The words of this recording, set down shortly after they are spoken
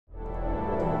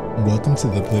Welcome to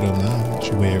the Pluto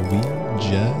Lounge, where we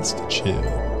just chill. Hang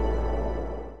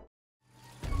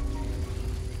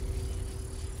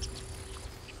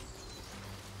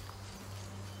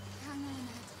on,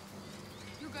 Ed.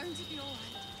 You're going to be all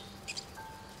right.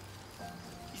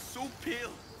 He's so pale.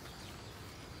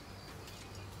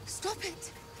 Stop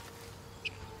it.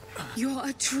 You're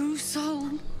a true soul.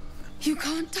 You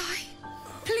can't die.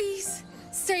 Please,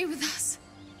 stay with us.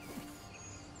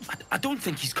 I don't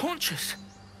think he's conscious.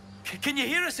 Can you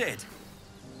hear us, Ed?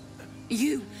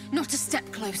 You, not a step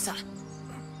closer.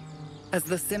 As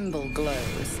the symbol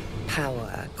glows,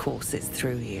 power courses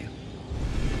through you.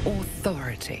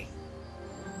 Authority.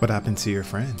 What happened to your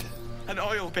friend? An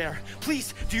oil bear.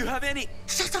 Please, do you have any...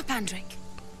 Shut up, Andrik.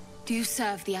 Do you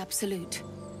serve the Absolute?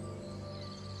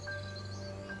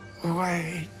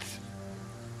 Wait.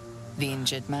 The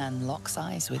injured man locks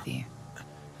eyes with you.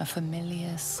 A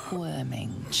familiar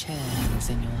squirming churns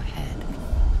in your head.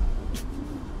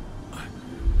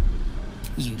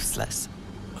 Useless.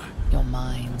 Your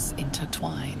minds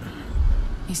intertwine.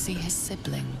 You see his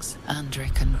siblings,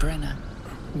 Andrik and Brenna,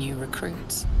 new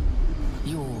recruits.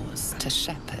 Yours to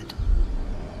shepherd.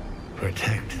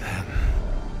 Protect them.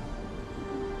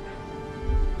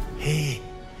 He's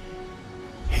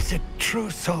a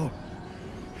true soul.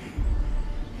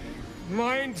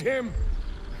 Mind him.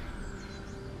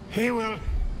 He will.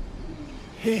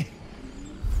 He.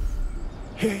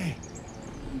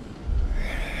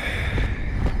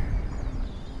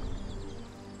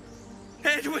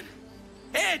 Edwin!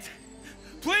 Ed!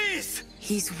 Please!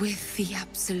 He's with the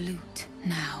Absolute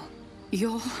now.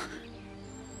 You're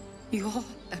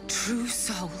a true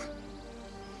soul.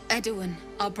 Edwin,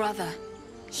 our brother,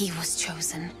 he was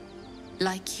chosen.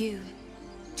 Like you.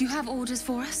 Do you have orders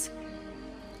for us?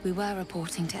 We were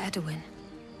reporting to Edwin.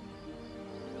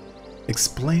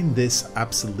 Explain this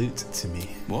Absolute to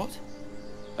me. What?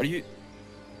 Are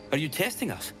you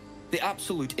testing us? The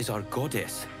Absolute is our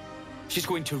goddess. She's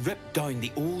going to rip down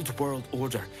the old world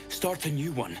order, start a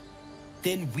new one.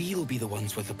 Then we'll be the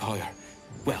ones with the power.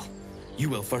 Well, you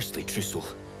will firstly, true soul.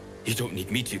 You don't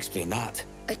need me to explain that.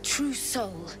 A true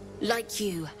soul, like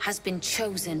you, has been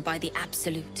chosen by the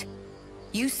Absolute.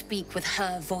 You speak with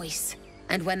her voice,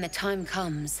 and when the time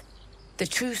comes, the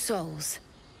true souls,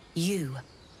 you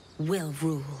will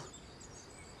rule.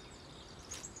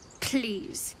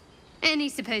 Please. Any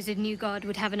supposed new god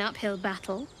would have an uphill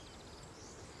battle.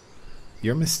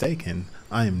 You're mistaken.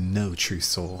 I am no true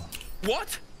soul.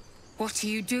 What? What are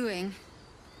you doing?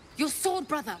 Your sword,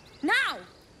 brother! Now!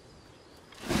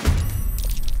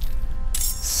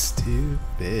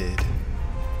 Stupid.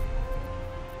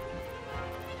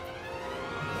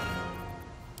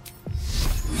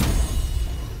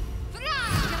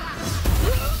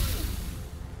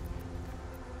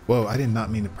 Whoa, I did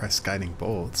not mean to press guiding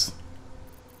bolts.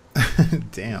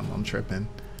 Damn, I'm tripping.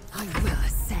 I will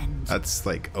ascend. That's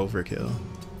like overkill.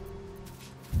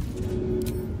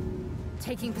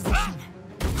 Taking position.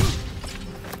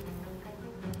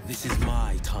 This is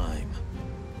my time.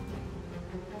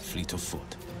 Fleet of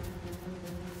foot.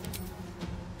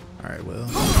 Alright, Will.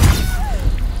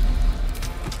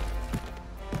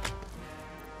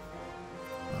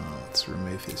 Let's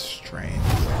remove his strain.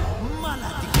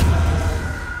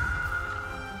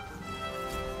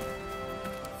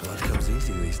 Blood comes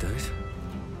easy these days.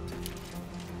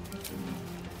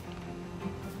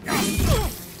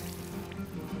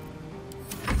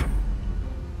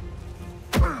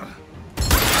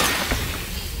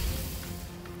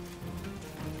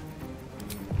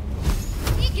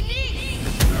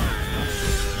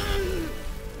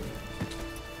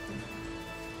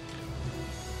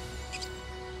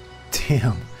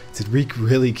 Damn, did Reek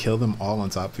really kill them all on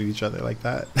top of each other like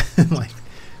that? Like,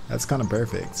 that's kind of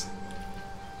perfect.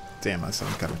 Damn, that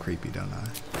sounds kind of creepy, don't I?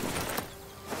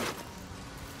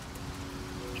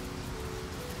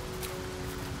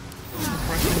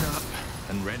 Freshen up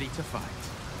and ready to fight.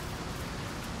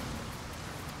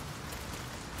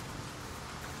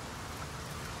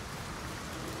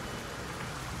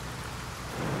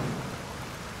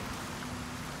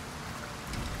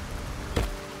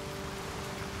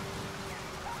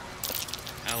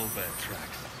 Owlbear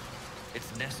tracks.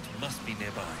 Its nest must be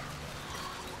nearby.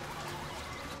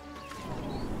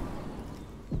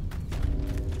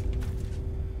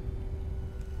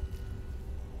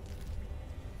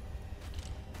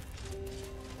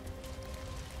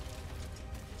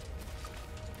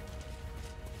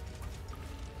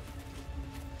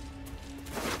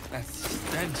 That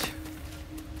stench.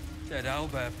 Dead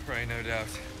owlbear prey, no doubt.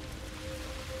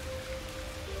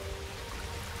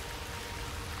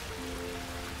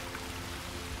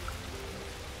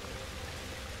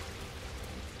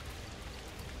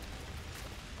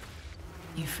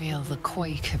 You feel the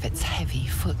quake of its heavy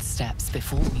footsteps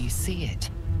before you see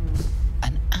it.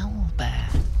 An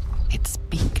owlbear, its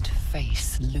beaked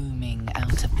face looming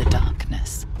out of the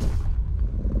darkness.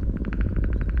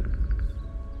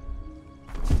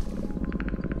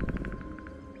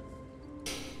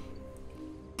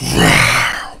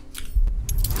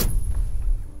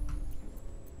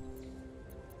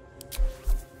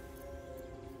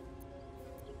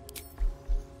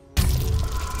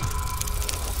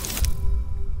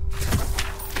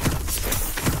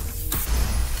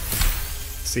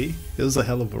 See? It was a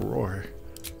hell of a roar.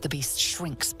 The beast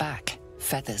shrinks back,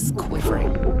 feathers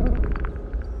quivering.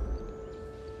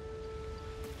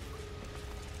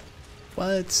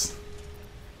 What?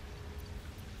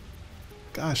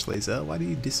 Gosh, Lae'zel, why do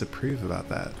you disapprove about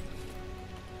that?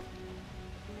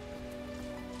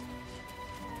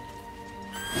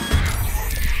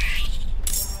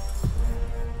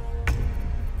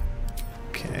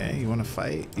 Okay, you wanna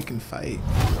fight? You can fight.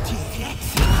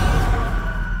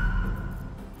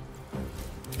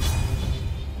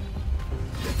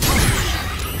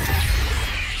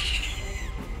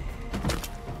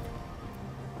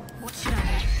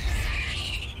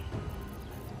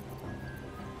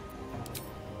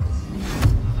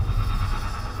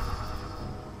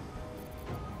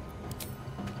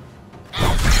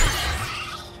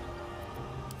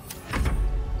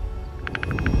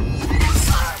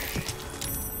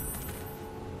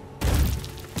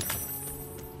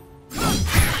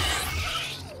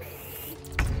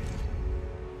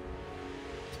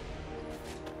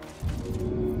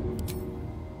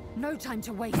 No time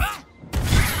to waste.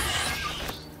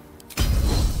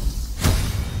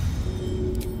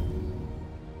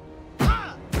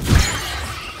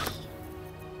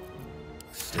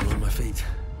 Still on my feet.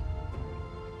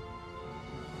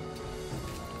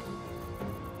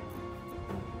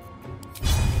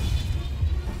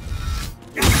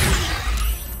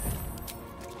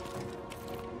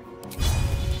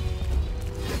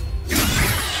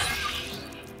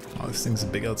 Oh, this thing's a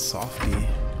big old softie.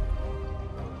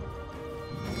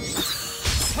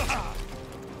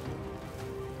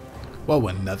 Whoa,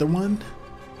 another one?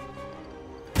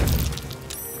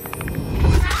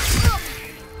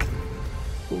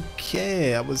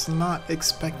 Okay, I was not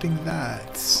expecting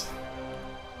that.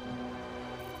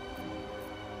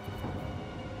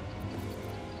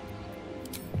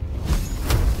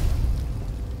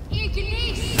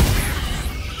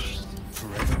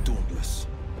 Forever dauntless.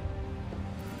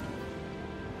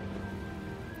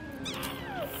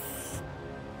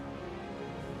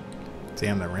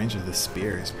 Damn, the range of the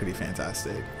spear is pretty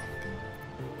fantastic.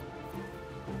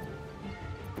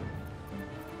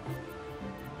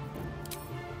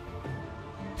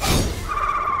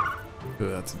 Ooh,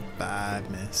 that's a bad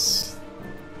miss.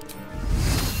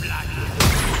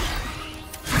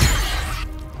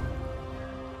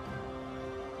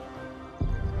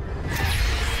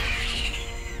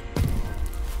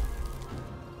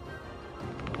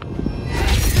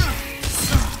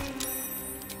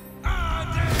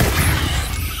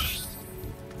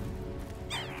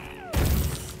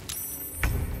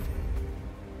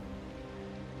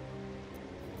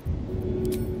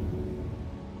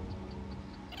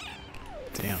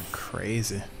 Damn,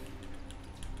 crazy.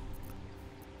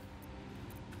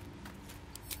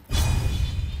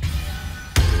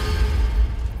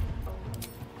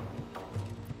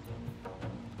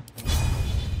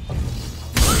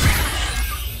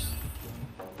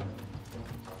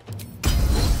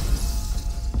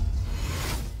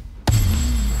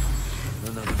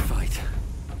 Another fight.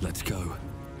 Let's go.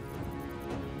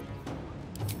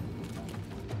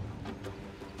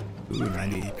 Ooh,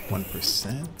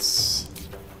 91%.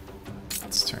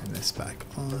 Let's turn this back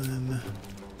on.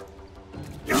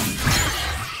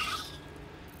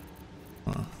 Oh,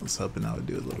 I was hoping I would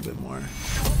do a little bit more.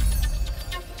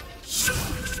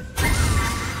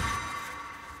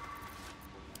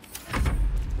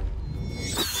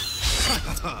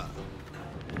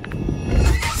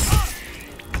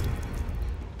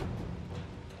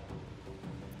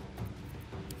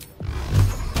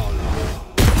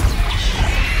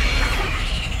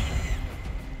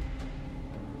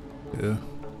 Ew.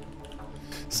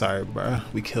 Sorry, bro.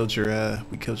 We killed your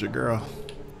girl.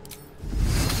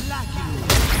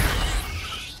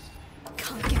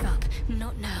 Can't give up.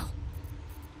 Not now.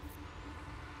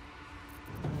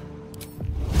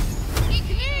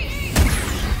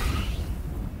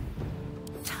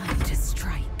 Time to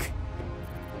strike.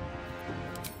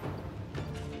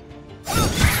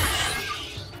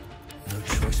 No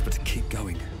choice but to keep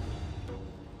going.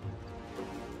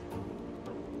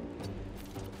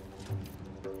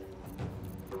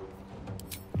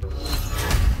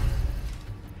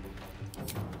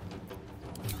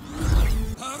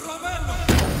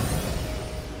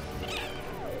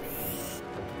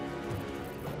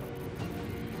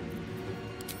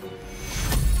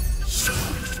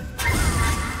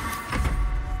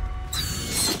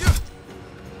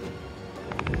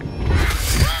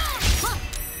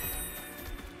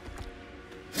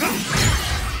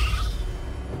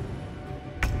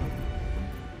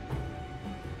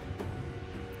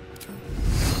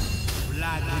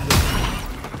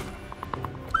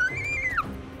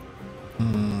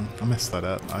 I messed that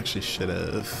up. I actually should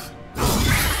have.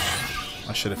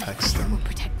 I should have hexed Will him.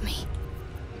 protect me.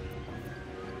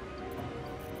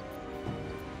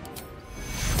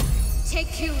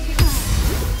 Take you.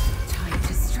 Time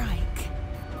to strike.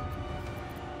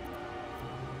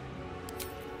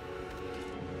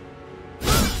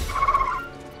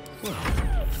 Well,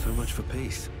 so much for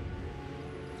peace.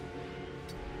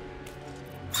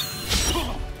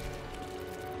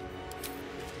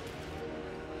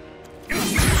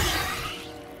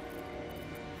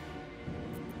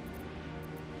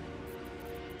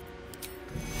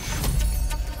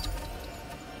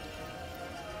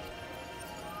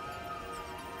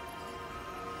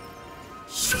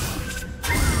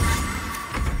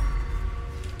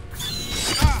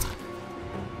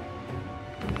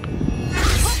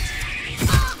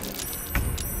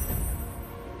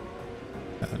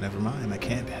 Never mind, I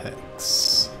can't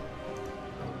hex.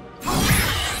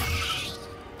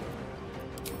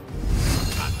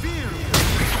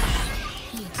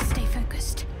 Need to stay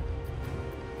focused.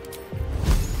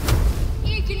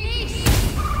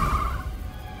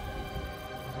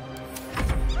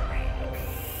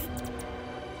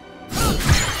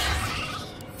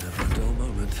 Never a dull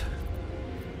moment.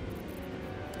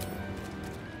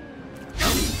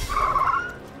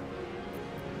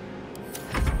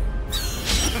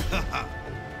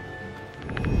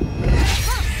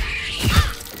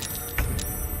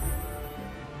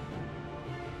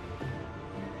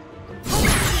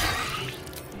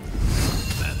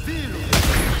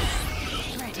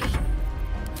 Ready.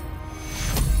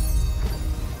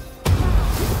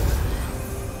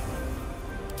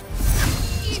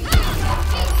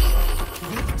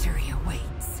 Victory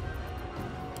awaits.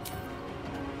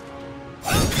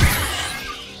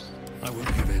 I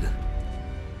won't give in.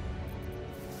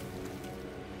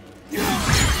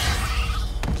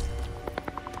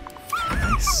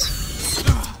 Nice.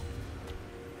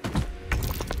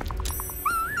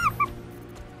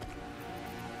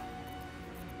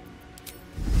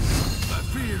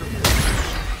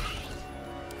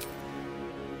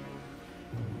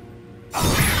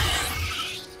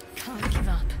 Can't give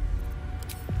up.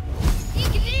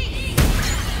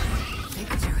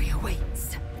 Victory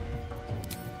awaits.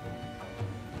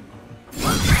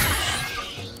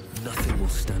 Nothing will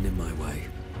stand in my way.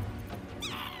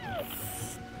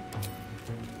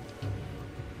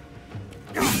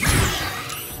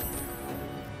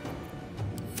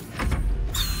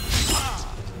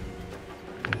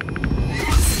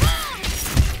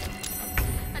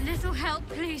 A little help,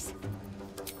 please.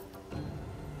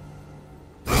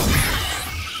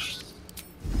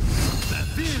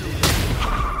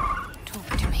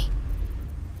 Talk to me.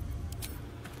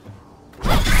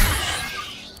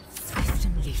 Swift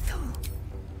and lethal.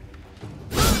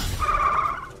 I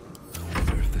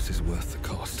wonder if this is worth the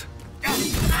cost.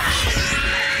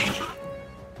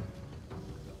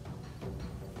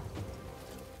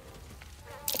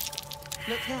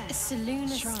 Look there. A Selûne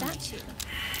statue.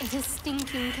 In a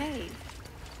stinking cave.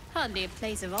 Hardly a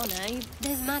place of honor.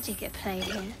 There's magic at play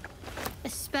here. A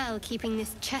spell keeping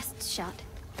this chest shut.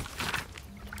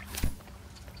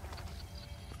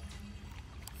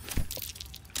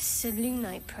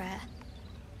 Selûnite prayer.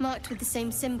 Marked with the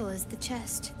same symbol as the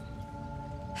chest.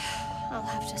 I'll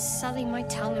have to sully my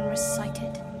tongue and recite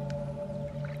it.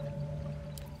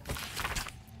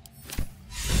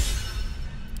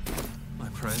 My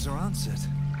prayers are answered.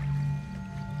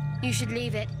 You should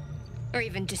leave it. Or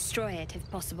even destroy it, if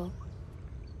possible.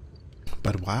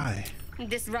 But why?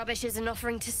 This rubbish is an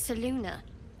offering to Selûne.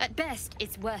 At best,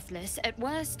 it's worthless. At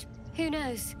worst, who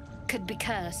knows? Could be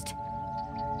cursed.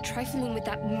 Trifling with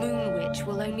that moon witch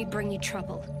will only bring you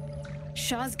trouble.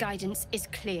 Shah's guidance is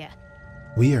clear.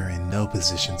 We are in no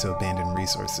position to abandon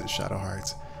resources,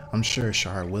 Shadowheart. I'm sure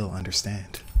Shar will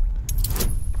understand.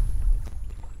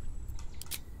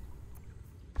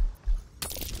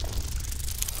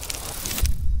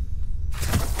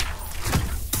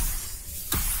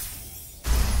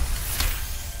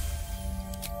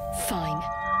 Fine.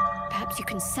 Perhaps you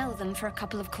can sell them for a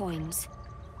couple of coins.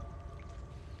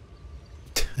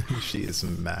 She is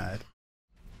mad.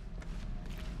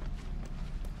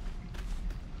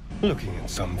 Looking at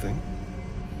something.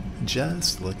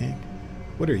 Just looking.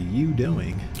 What are you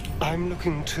doing? I'm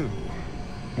looking too,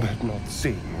 but not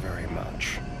seeing very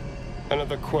much.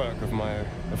 Another quirk of my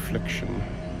affliction.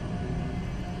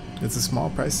 It's a small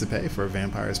price to pay for a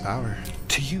vampire's power.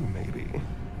 To you, maybe.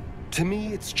 To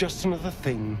me, it's just another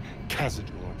thing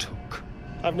Cazador took.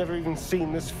 I've never even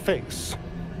seen this face.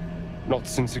 Not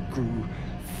since it grew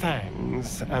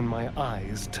fangs and my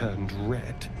eyes turned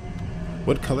red.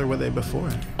 What color were they before?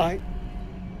 I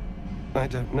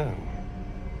don't know.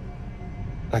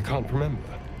 I can't remember.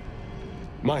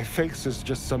 My face is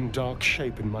just some dark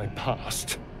shape in my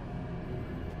past.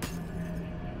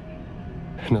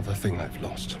 Another thing I've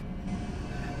lost.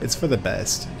 It's for the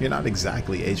best. You're not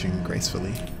exactly aging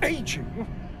gracefully. Aging?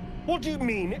 What do you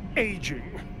mean,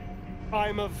 aging?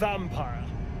 I'm a vampire.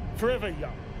 Forever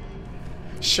young.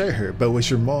 Sure, but was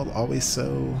your mole always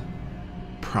so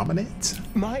prominent?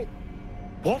 My...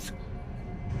 what?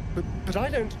 But I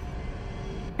don't...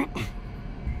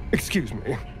 Excuse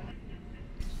me.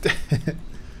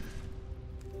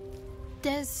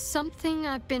 There's something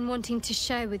I've been wanting to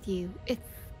share with you, if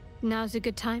now's a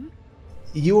good time.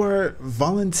 You are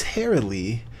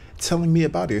voluntarily telling me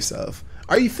about yourself.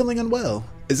 Are you feeling unwell?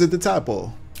 Is it the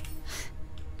tadpole?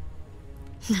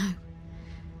 No.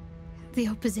 The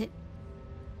opposite.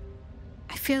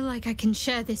 I feel like I can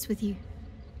share this with you.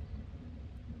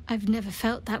 I've never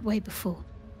felt that way before.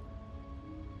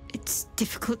 It's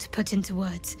difficult to put into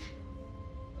words.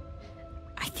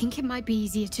 I think it might be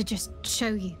easier to just show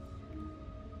you.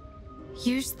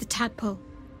 Use the tadpole.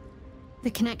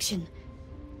 The connection.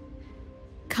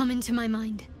 Come into my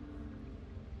mind.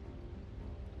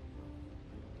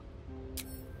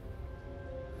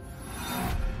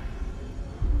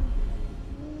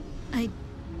 I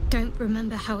don't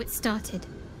remember how it started.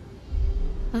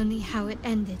 Only how it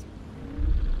ended.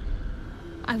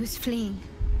 I was fleeing.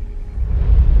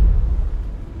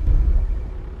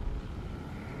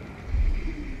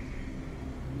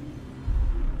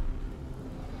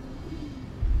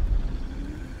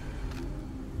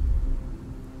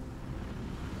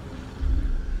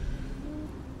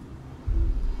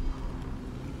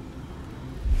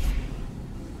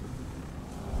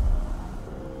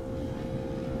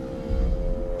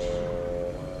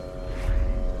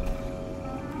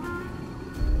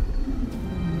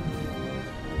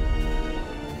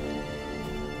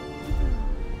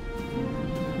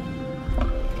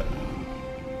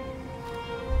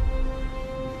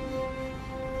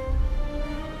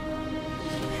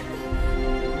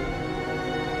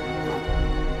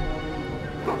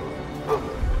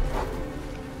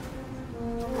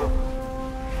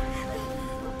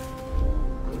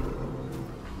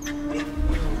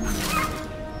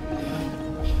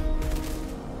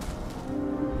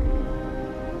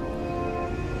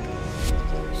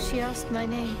 She asked my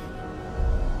name.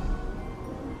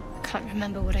 I can't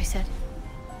remember what I said.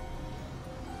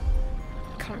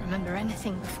 I can't remember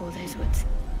anything before those words.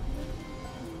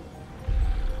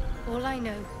 All I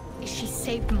know is she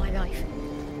saved my life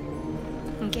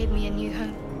and gave me a new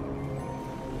home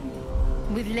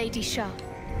with Lady Shah.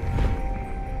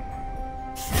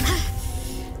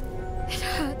 It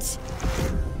hurts.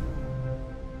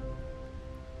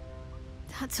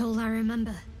 That's all I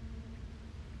remember.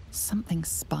 Something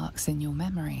sparks in your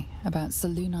memory about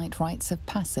Selûnite rites of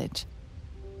passage.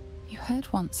 You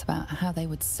heard once about how they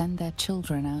would send their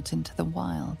children out into the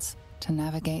wilds to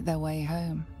navigate their way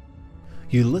home.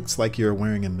 You looked like you were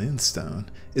wearing a moonstone.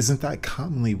 Isn't that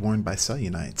commonly worn by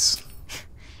Selûnites?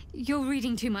 You're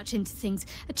reading too much into things.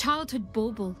 A childhood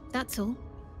bauble, that's all.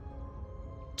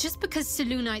 Just because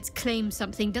Selûnites claim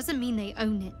something doesn't mean they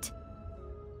own it.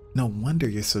 No wonder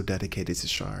you're so dedicated to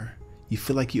Shar. You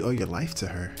feel like you owe your life to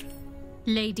her.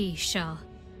 Lady Shah.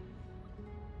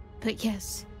 But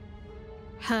yes,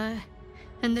 her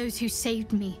and those who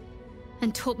saved me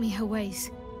and taught me her ways.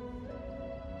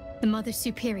 The Mother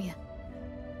Superior.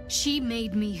 She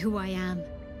made me who I am.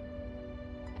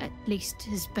 At least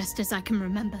as best as I can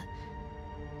remember.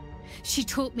 She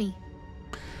taught me,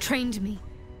 trained me,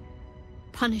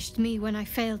 punished me when I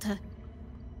failed her.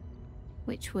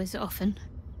 Which was often.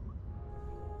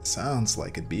 Sounds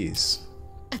like abuse.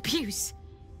 Abuse?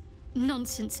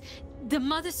 Nonsense. The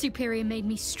Mother Superior made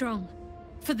me strong.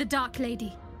 For the Dark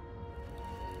Lady.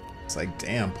 It's like,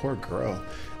 damn, poor girl.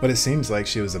 But it seems like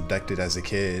she was abducted as a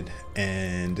kid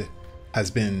and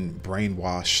has been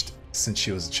brainwashed since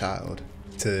she was a child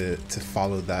to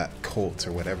follow that cult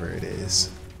or whatever it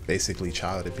is. Basically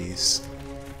child abuse.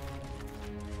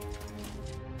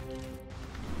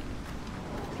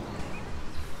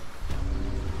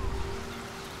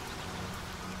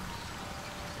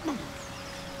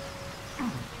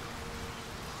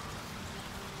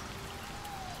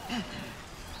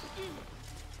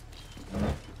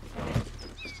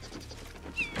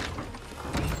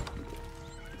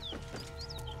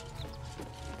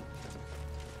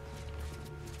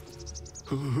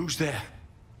 Who's there?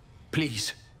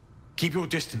 Please, keep your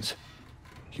distance.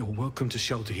 You're welcome to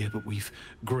shelter here, but we've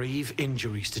grave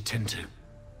injuries to tend to.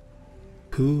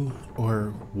 Who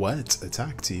or what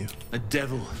attacked you? A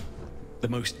devil. the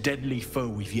most deadly foe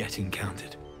we've yet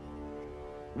encountered.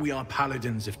 We are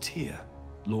paladins of Tyr,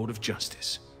 Lord of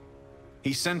Justice.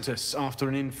 He sent us after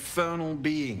an infernal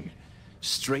being,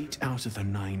 straight out of the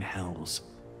Nine Hells,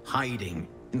 hiding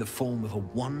in the form of a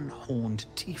one-horned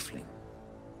tiefling.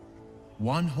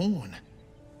 One horn?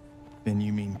 Then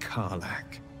you mean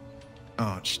Karlach,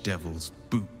 Archdevil's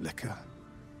bootlicker.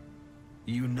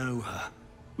 You know her,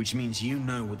 which means you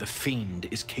know what the Fiend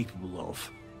is capable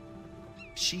of.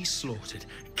 She slaughtered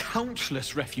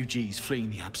countless refugees fleeing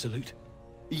the Absolute.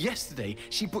 Yesterday,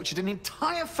 she butchered an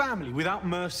entire family without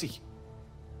mercy.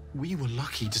 We were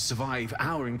lucky to survive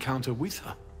our encounter with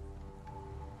her.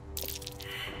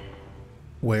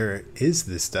 Where is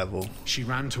this devil? She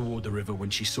ran toward the river when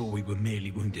she saw we were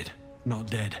merely wounded, not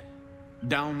dead.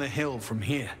 Down the hill from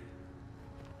here.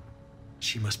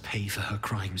 She must pay for her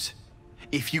crimes.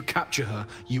 If you capture her,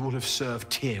 you will have served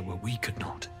Tyr where we could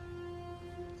not.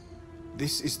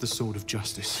 This is the sword of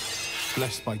justice,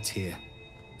 blessed by Tyr.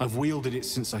 I've wielded it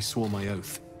since I swore my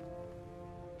oath.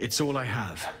 It's all I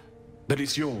have, but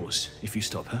it's yours if you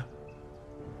stop her.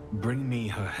 Bring me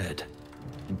her head,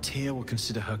 and Tyr will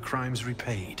consider her crimes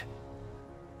repaid.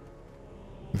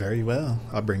 Very well.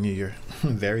 I'll bring you your...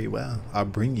 Very well. I'll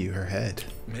bring you her head.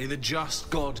 May the just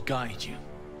God guide you.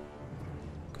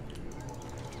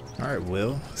 Alright,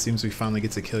 Will. Seems we finally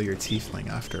get to kill your tiefling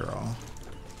after all.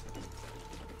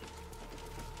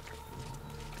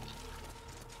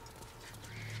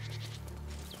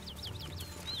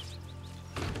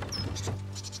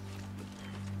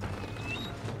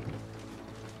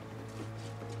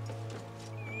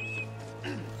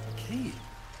 Key.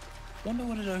 Wonder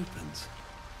what it opens.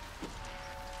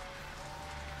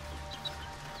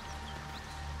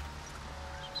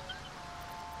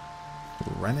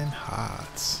 Running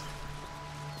hot.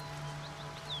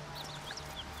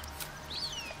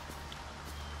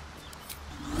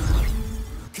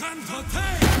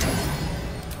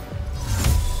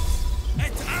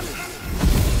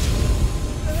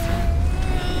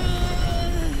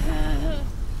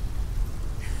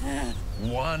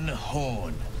 One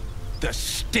horn. The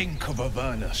stink of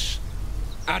Avernus.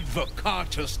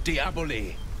 Advocatus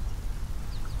Diaboli.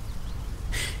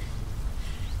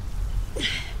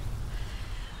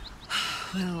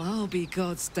 Well, I'll be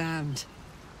God's damned.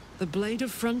 The Blade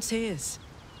of Frontiers.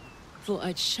 Thought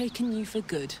I'd shaken you for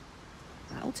good.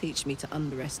 That'll teach me to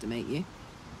underestimate you.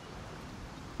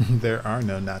 There are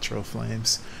no natural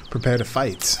flames. Prepare to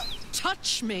fight.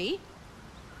 Touch me,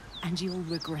 and you'll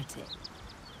regret it.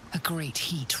 A great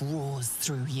heat roars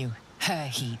through you. Her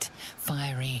heat,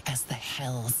 fiery as the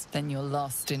hells. Then you're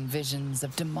lost in visions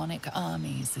of demonic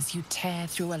armies as you tear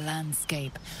through a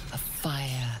landscape of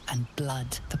fire and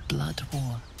blood. The Blood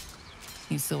War.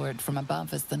 You saw it from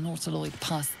above as the Nautiloid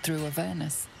passed through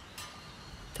Avernus.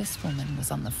 This woman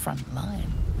was on the front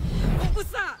line. What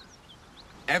was that?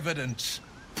 Evidence.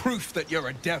 Proof that you're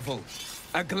a devil.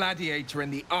 A gladiator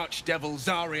in the Archdevil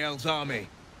Zariel's army.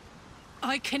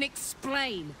 I can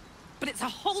explain, but it's a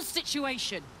whole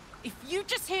situation. If you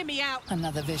just hear me out...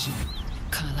 Another vision.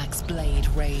 Karlach's blade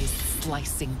raised,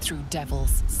 slicing through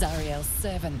devils, Zariel's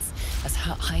servants, as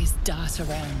her eyes dart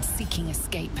around, seeking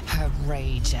escape. Her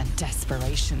rage and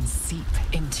desperation seep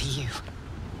into you.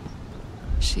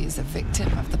 She is a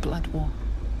victim of the Blood War,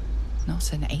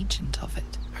 not an agent of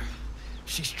it.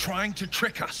 She's trying to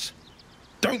trick us.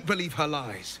 Don't believe her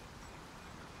lies.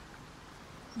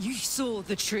 You saw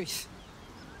the truth.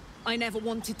 I never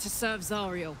wanted to serve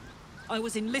Zariel. I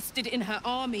was enlisted in her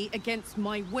army against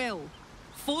my will.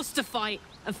 Forced to fight,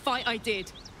 and fight I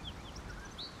did.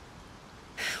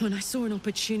 When I saw an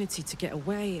opportunity to get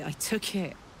away, I took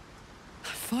it.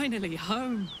 Finally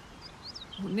home.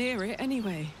 Or near it,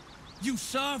 anyway. You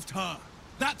served her.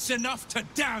 That's enough to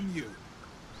damn you.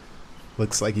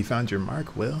 Looks like you found your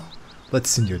mark, Will. Let's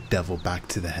send your devil back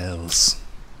to the hells.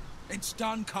 It's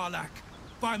done, Karlach.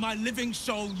 By my living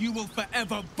soul, you will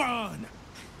forever burn.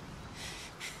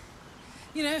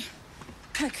 You know,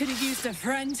 I could have used a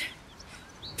friend.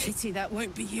 Pity that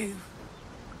won't be you.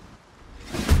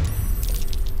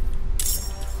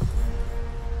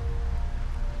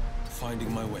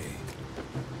 Finding my way.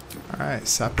 Alright,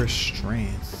 Sapper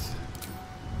Strength.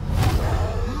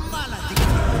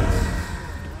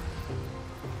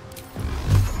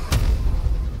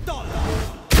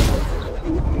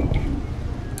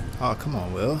 Oh, come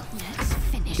on, Will. Let's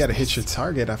finish. You gotta hit your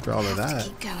target after all of that.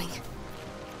 Keep going.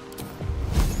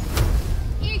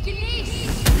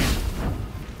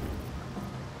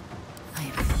 I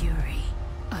am fury.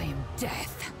 I am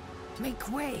death.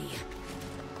 Make way.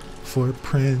 For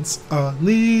Prince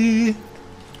Ali.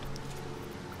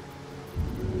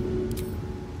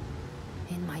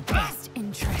 In my best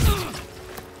interest.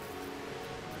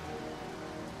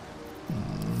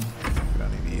 We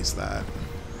don't need to use that.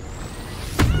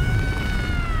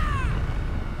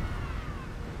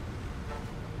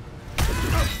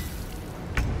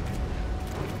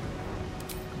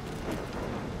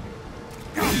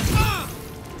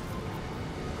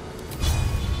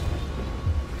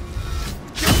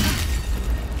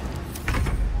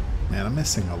 Man, I'm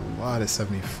missing a lot of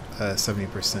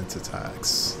 70%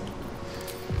 attacks.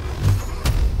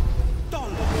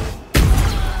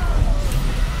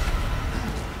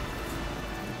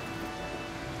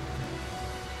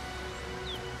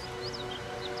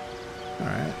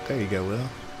 Alright, there you go, Will.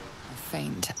 A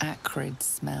faint, acrid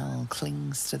smell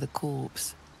clings to the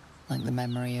corpse, like the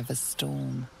memory of a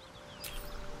storm.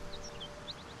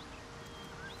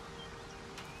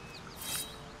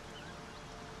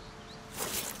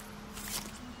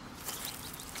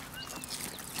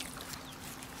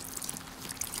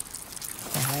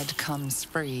 The head comes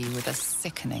free with a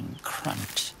sickening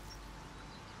crunch.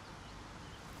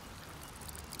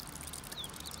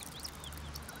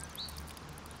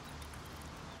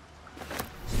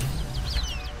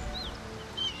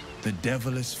 The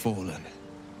devil is fallen.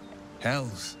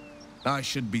 Hells, I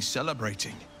should be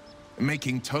celebrating,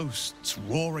 making toasts,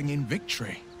 roaring in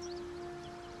victory.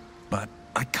 But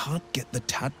I can't get the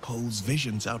tadpole's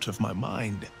visions out of my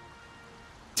mind.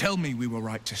 Tell me we were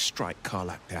right to strike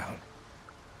Karlach down.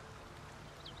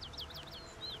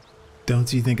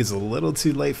 Don't you think it's a little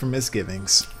too late for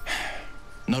misgivings?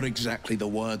 Not exactly the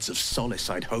words of solace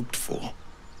I'd hoped for.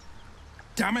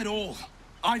 Damn it all!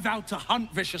 I vowed to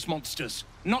hunt vicious monsters,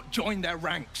 not join their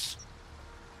ranks.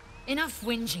 Enough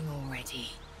whinging already.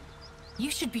 You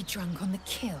should be drunk on the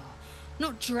kill,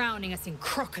 not drowning us in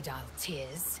crocodile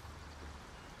tears.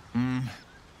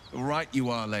 Right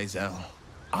you are, Lae'zel.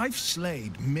 I've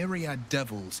slayed myriad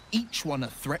devils, each one a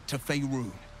threat to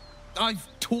Faerun. I've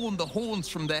torn the horns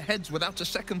from their heads without a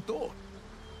second thought.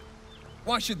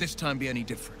 Why should this time be any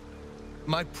different?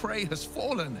 My prey has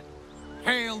fallen.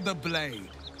 Hail the blade.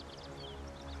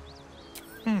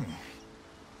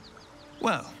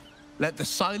 Well, let the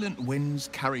silent winds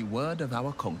carry word of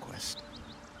our conquest.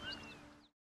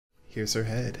 Here's her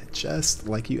head, just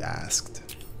like you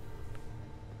asked.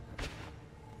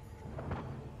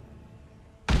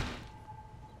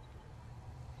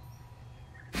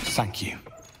 Thank you.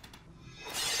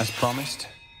 As promised,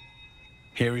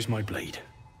 here is my blade.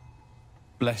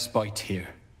 Blessed by Tyr.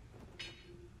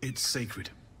 It's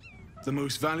sacred. The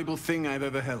most valuable thing I've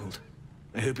ever held.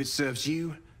 I hope it serves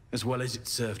you as well as it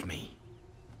served me.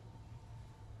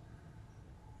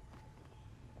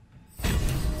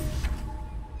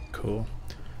 Cool.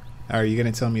 Are you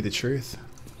gonna tell me the truth?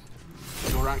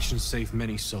 Your actions saved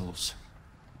many souls.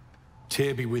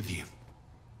 Tyr be with you.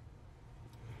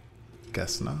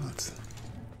 Guess not.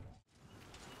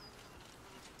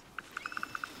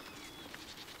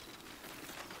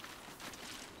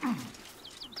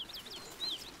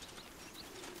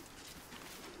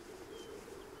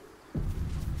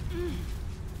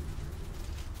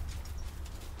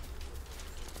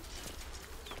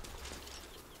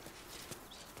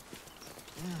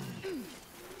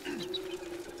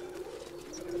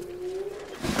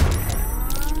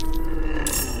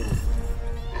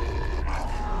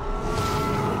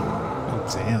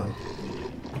 Damn.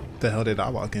 The hell did I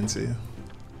walk into?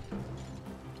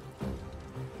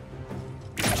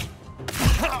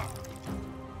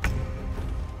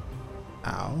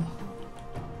 Ow.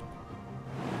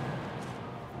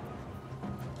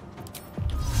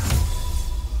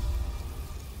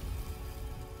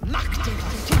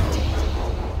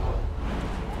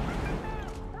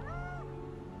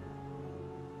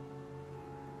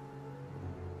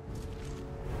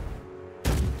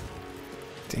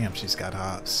 Damn, she's got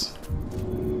hops.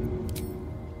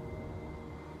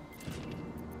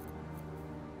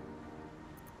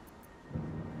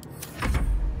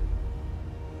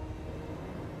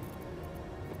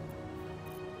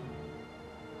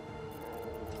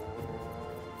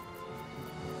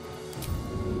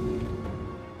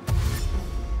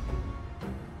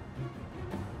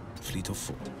 Fleet of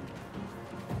foot.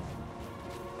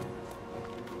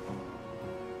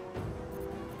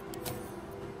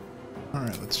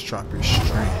 Alright, let's drop your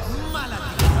strength.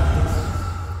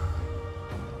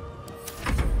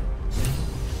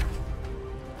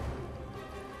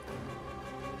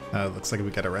 Looks like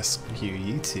we gotta rescue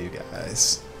you two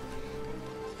guys.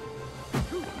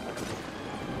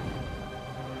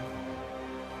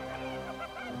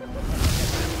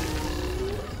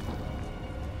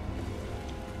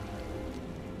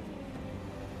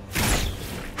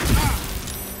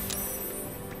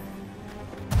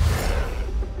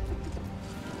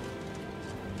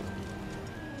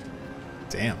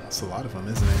 Damn, that's a lot of them,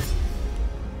 isn't it?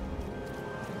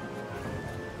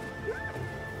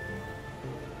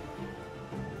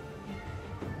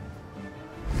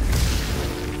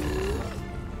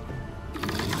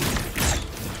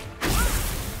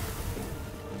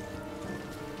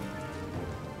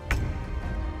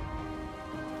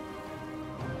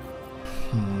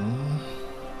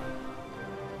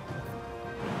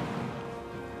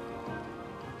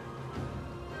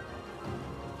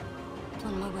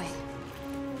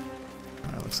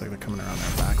 Looks like they're coming around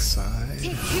our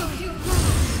backside.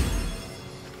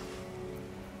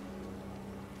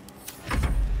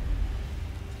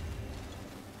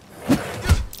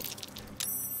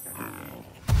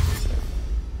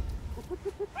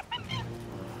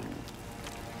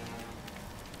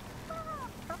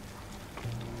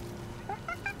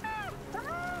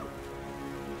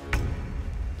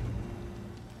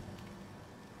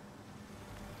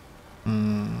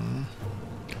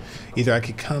 Either I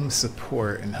could come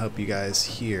support and help you guys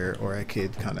here, or I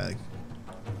could kind of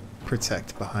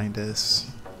protect behind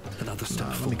us. Another step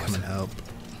Let me come and help.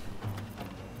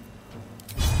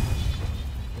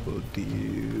 We'll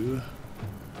do...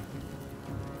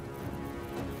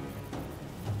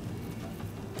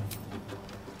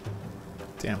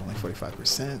 Damn, only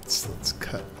 45%. Let's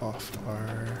cut off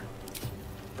our...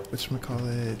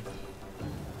 whatchamacallit?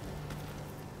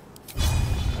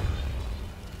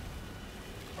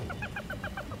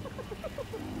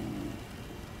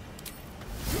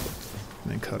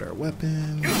 And then cut our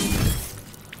weapon.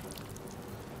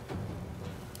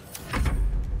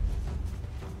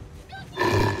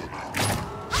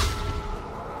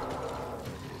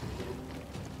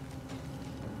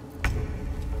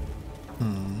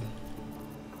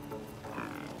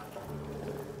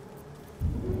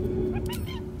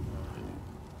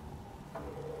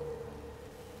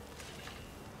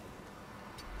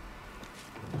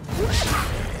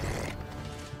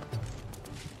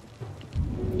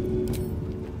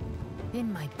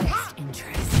 In my best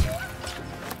interest.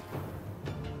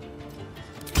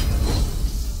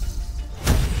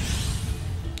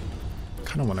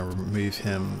 Kind of want to remove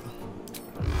him.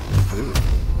 Ooh.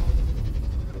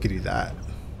 Could do that.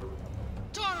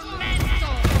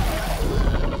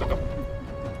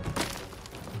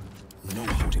 No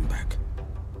holding back.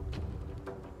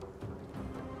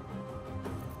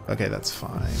 Okay, that's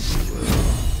fine.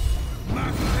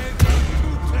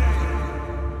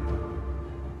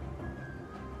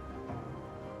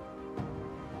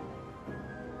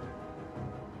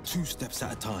 Two steps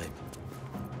at a time.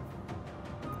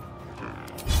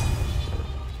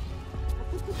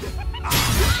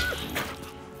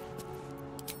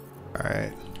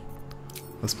 Alright.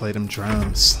 Let's play them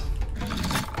drums.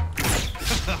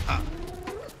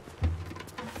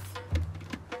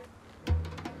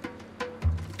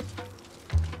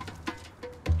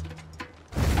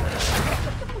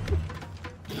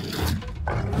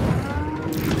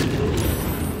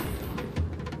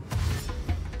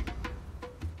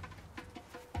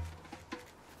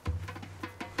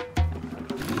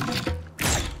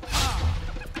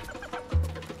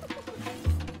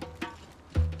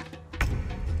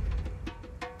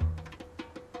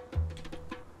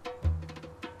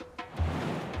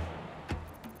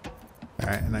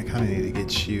 Alright, and I kind of need to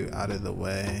get you out of the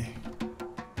way.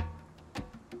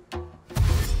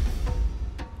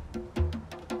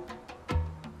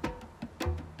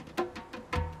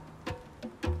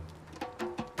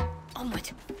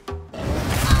 Onward.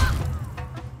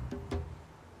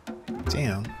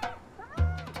 Damn.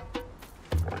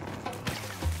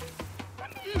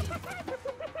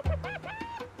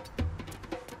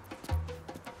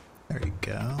 There you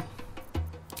go.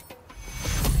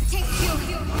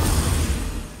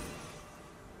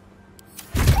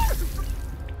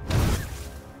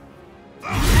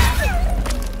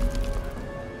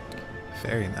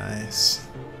 Very nice.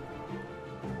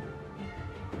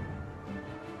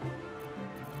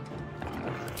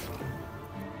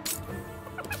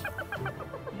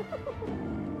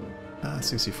 Ah,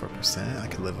 64%. I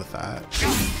can live with that.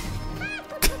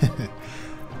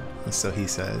 So he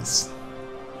says.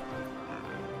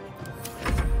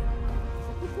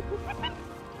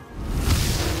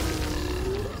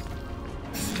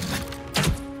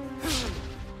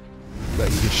 But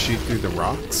you can shoot through the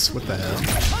rocks? What the hell?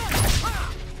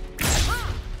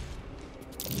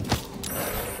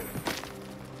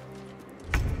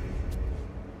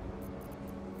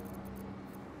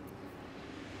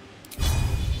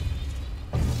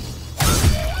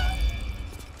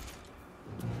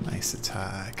 Nice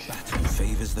attack. Battle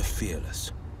favors the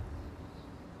fearless.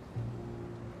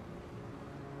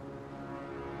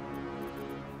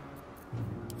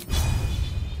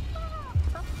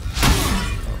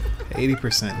 Oh,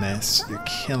 80% miss. You're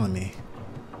killing me.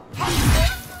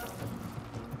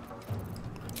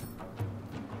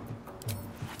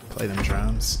 Play them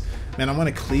drums. Man, I want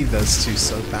to cleave those two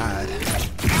so bad.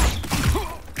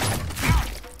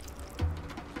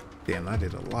 Damn, I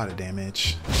did a lot of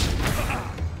damage.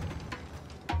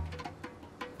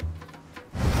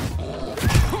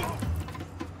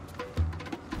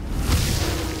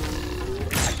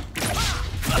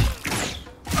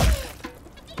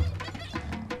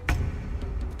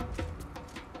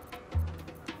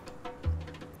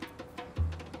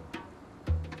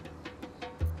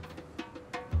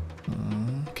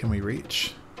 we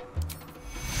reach?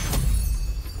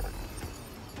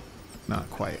 Not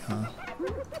quite, huh?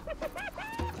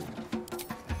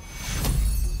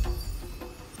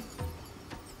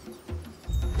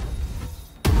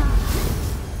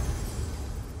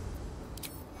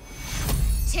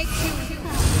 Take two.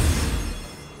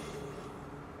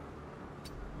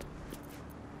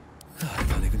 I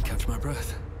can't even catch my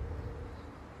breath.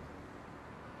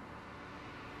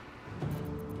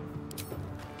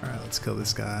 Alright, let's kill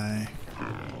this guy.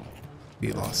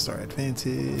 We lost our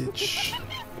advantage.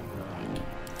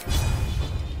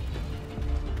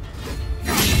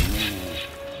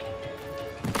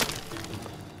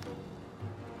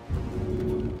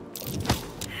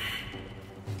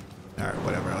 Alright,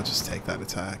 whatever, I'll just take that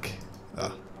attack.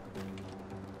 Oh.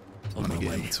 I'm gonna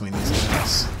get in between these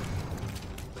guys.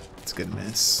 It's a good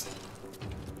miss.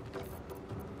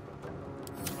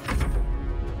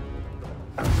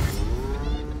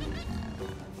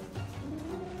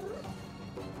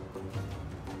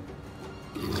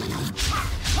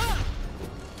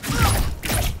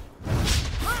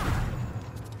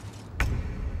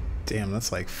 Damn,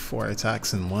 that's like 4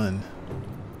 attacks in one.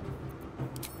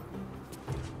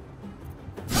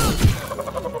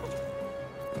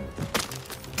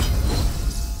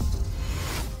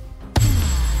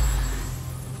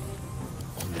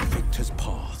 On the victor's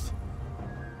path.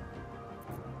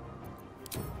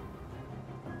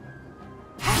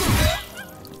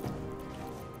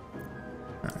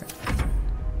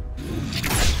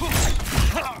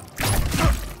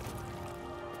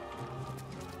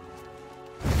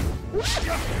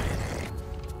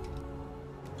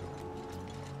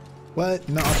 What?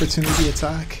 No opportunity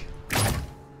attack?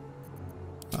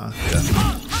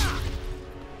 Yeah.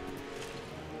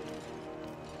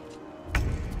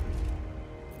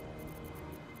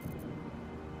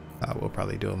 We'll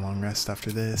probably do a long rest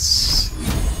after this.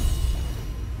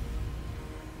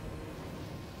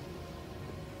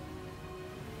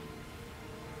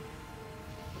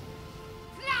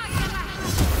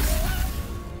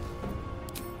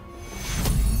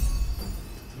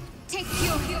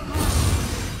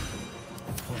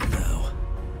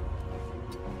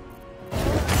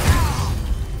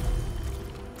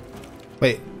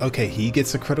 Wait, okay, he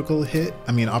gets a critical hit?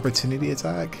 I mean, opportunity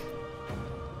attack?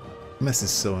 This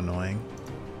is so annoying.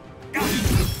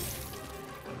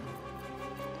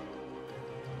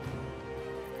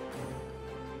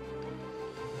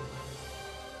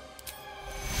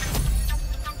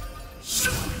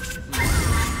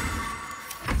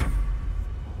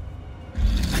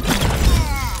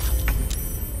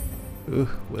 Ooh,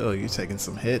 Will, you're taking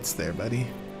some hits there, buddy.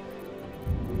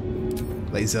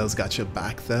 Lae'zel's got your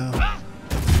back, though.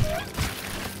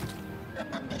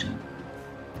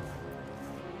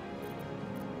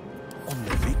 On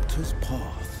the victor's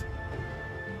path.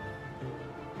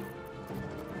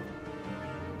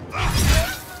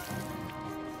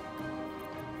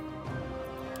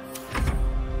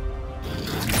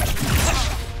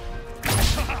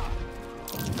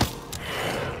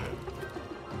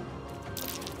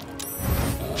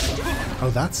 Oh,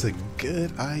 that's a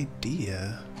good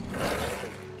idea.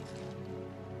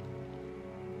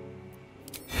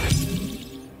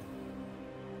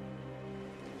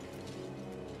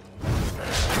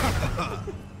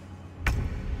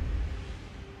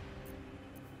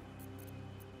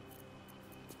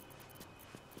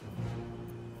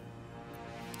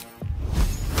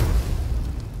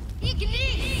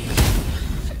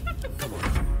 Come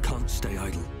on, can't stay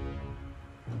idle.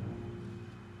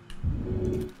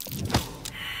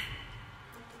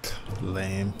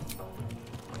 Lame.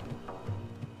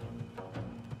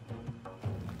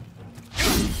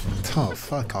 Oh,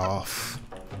 fuck off.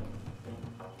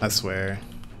 I swear.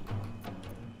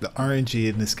 The RNG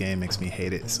in this game makes me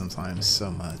hate it sometimes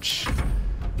so much.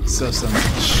 So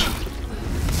much.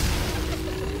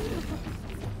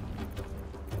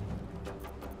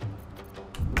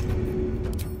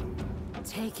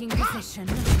 Taking position.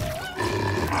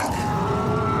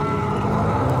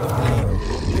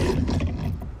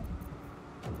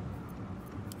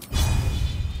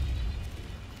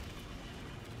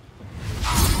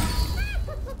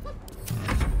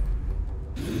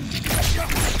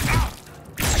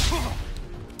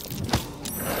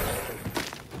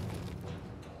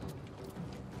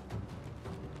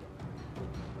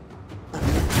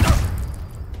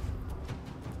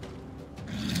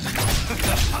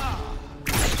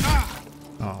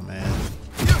 Oh man.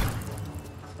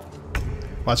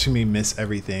 Watching me miss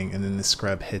everything and then the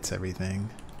scrub hits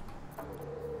everything.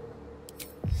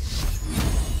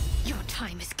 Your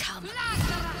time has come.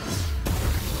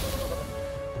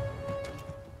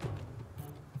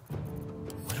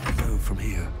 Where do I go from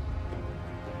here?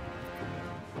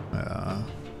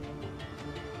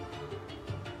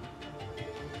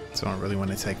 So I don't really want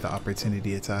to take the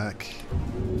opportunity attack.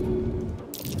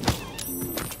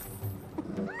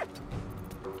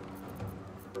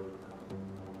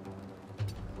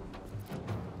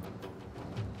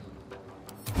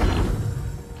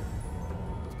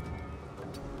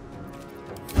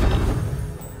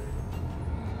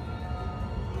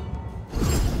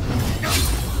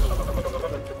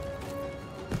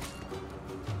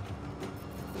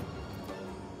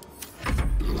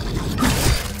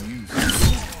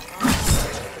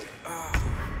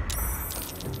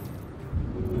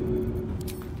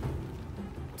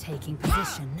 Taking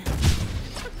position.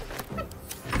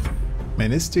 Man,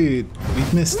 this dude,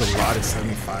 we've missed a lot of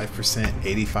 75%,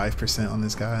 85% on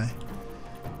this guy.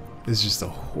 This is just a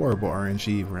horrible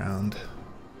RNG round.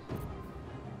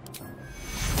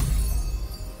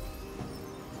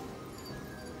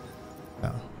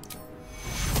 Oh.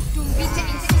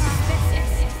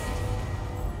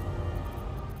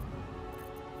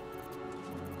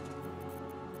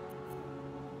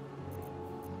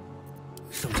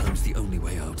 Sometimes the only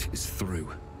way out is through.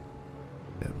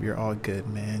 Yep, you're all good,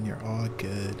 man. You're all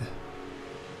good.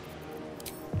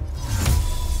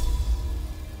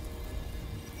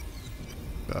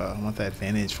 I want that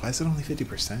advantage. Why is it only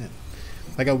 50%?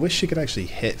 Like, I wish she could actually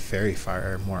hit Fairy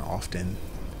Fire more often.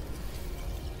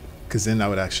 Because then that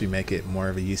would actually make it more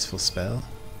of a useful spell.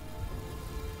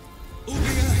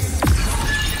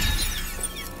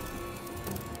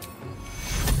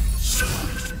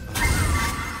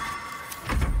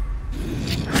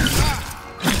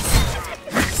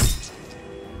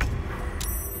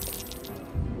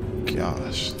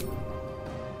 Gosh.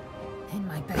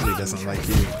 He doesn't like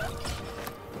you.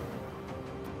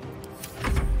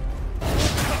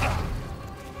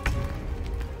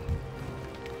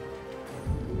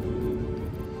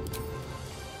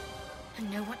 I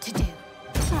know what to do.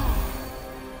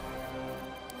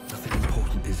 Nothing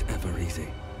important is ever easy.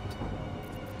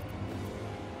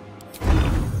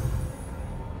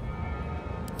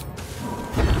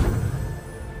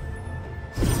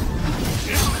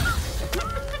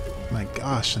 My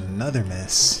gosh, another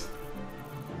miss.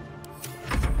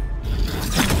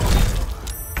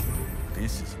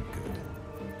 This isn't good.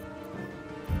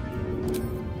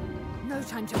 No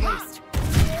time to waste.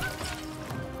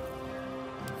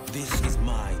 This is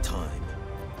my time.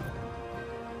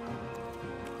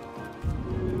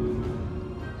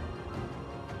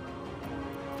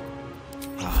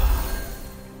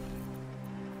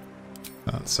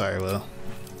 Oh, sorry, Will.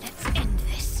 Let's end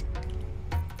this.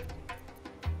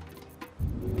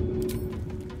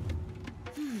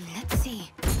 Let's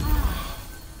see.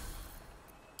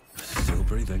 Still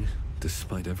breathing,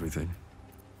 despite everything.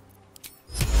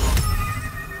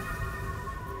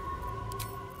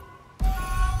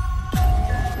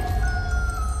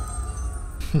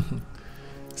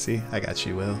 See, I got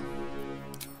you, Will.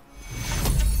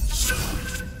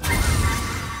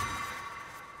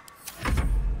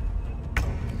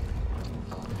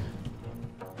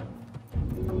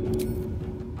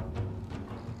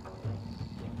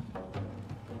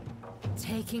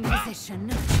 Taking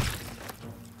position.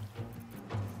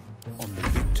 On the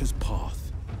victor's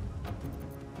path.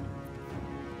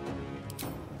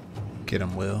 Get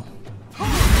him, Will.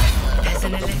 There's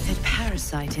an illicit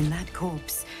parasite in that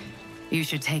corpse. You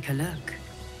should take a look.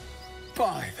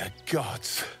 By the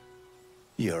gods,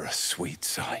 you're a sweet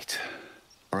sight.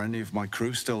 Are any of my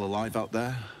crew still alive out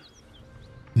there?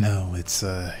 No, it's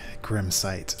a grim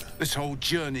sight. This whole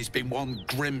journey's been one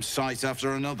grim sight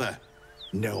after another.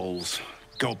 Gnolls,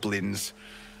 goblins,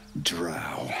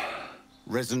 drow.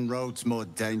 Risen Road's more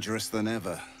dangerous than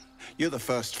ever. You're the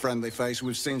first friendly face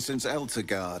we've seen since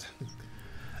Eltergard.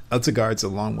 Eltergard's a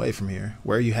long way from here.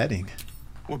 Where are you heading?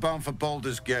 We're bound for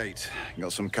Baldur's Gate.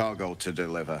 Got some cargo to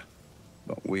deliver.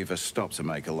 But we've a stop to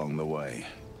make along the way.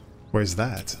 Where's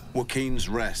that? Joaquin's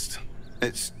Rest.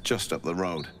 It's just up the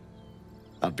road.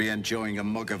 I'd be enjoying a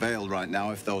mug of ale right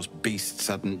now if those beasts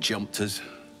hadn't jumped us.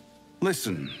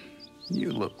 Listen,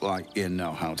 you look like you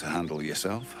know how to handle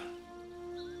yourself.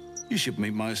 You should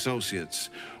meet my associates.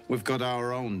 We've got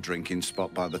our own drinking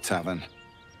spot by the tavern.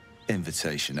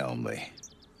 Invitation only.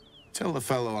 Tell the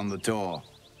fellow on the door.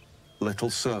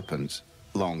 Little Serpent,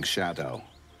 Long Shadow.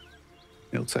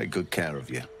 He'll take good care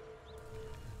of you.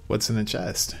 What's in the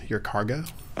chest? Your cargo?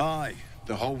 Aye,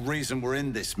 the whole reason we're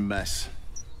in this mess.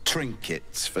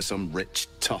 Trinkets for some rich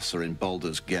tosser in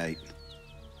Baldur's Gate.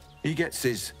 He gets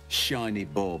his shiny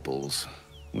baubles.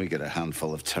 We get a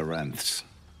handful of Tarenths.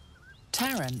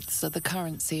 Tarenths are the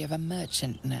currency of a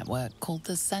merchant network called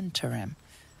the Centaurim.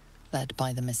 Led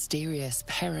by the mysterious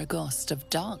Perigost of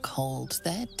Darkhold,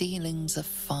 their dealings are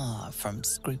far from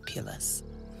scrupulous.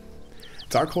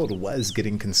 Darkhold was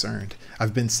getting concerned.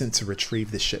 I've been sent to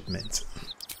retrieve the shipment.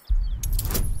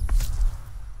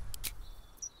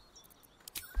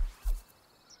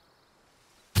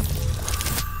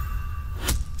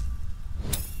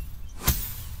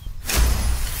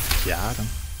 Got him.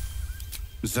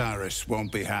 Zaris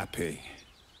won't be happy.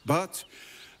 But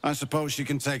I suppose she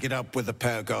can take it up with the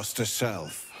Perghost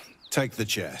herself. Take the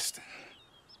chest.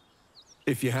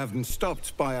 If you haven't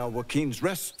stopped by our Joaquin's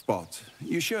rest spot,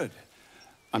 you should.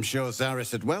 I'm sure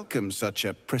Zaris would welcome such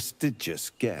a prestigious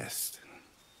guest.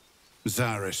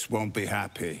 Zaris won't be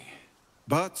happy.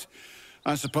 But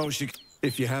I suppose she...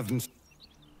 If you haven't...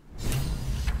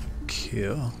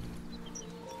 Cool.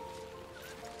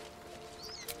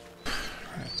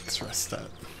 Alright, let's rest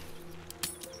up.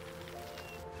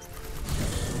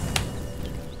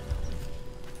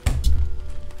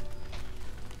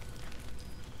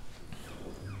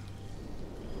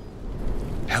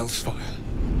 Hellsfire.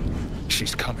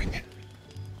 She's coming.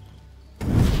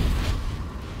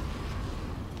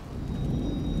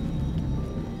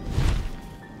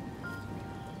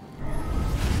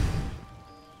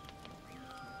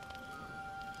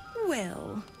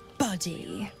 Well,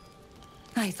 buddy,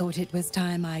 I thought it was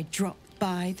time I dropped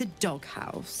by the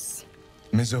doghouse.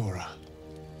 Mizora.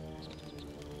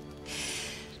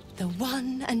 The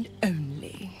one and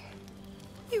only.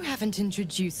 You haven't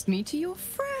introduced me to your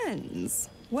friends.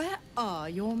 Where are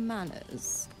your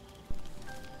manners?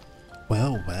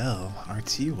 Well, well,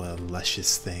 aren't you a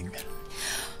luscious thing?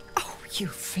 Oh, you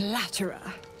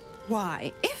flatterer.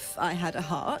 Why, if I had a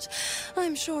heart,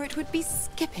 I'm sure it would be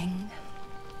skipping.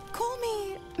 Call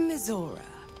me Mizora.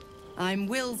 I'm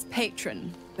Will's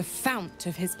patron, the fount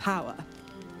of his power.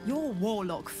 Your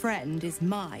warlock friend is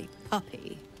my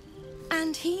puppy.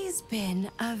 And he's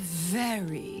been a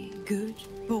very good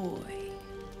boy.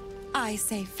 I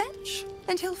say fetch,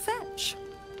 and he'll fetch.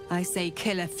 I say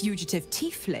kill a fugitive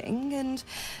tiefling, and...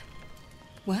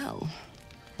 well,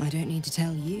 I don't need to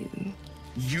tell you.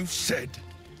 You said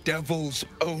devils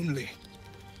only.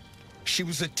 She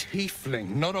was a tiefling,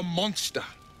 not a monster.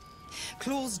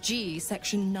 Clause G,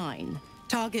 Section 9.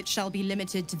 Target shall be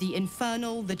limited to the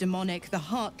infernal, the demonic, the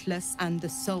heartless, and the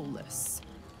soulless.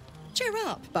 Cheer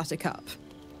up, Buttercup.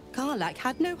 Karlach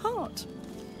had no heart.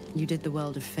 You did the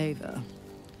world a favor.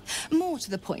 More to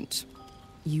the point,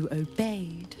 you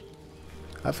obeyed.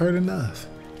 I've heard enough.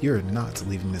 You're not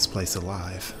leaving this place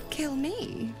alive. Kill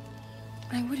me?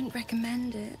 I wouldn't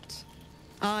recommend it.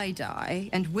 I die,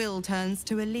 and Will turns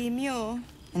to a Lemure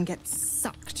and gets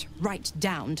sucked right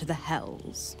down to the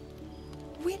hells.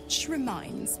 Which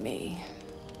reminds me...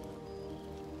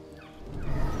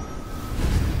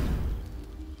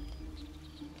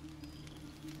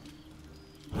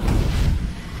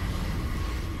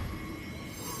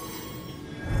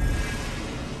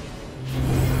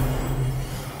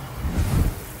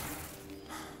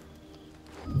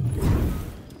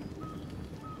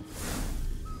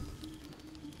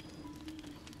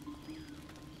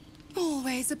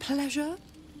 Always a pleasure.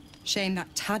 Shame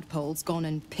that tadpole's gone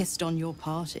and pissed on your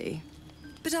party.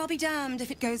 But I'll be damned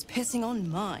if it goes pissing on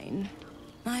mine.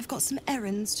 I've got some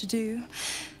errands to do.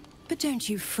 But don't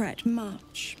you fret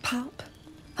much, pup.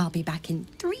 I'll be back in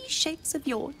 3 shapes of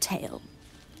your tail.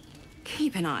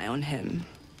 Keep an eye on him,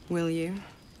 will you?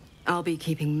 I'll be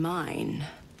keeping mine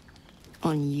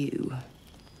on you.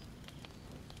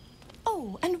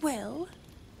 Oh, and Will,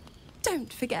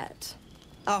 don't forget,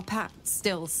 our pact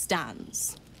still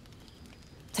stands.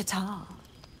 Ta-ta.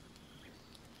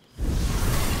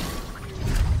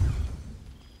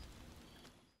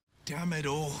 Damn it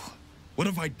all. What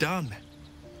have I done?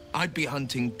 I'd be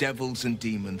hunting devils and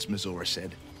demons, Mizora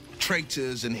said.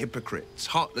 Traitors and hypocrites,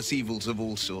 heartless evils of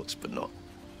all sorts, but not...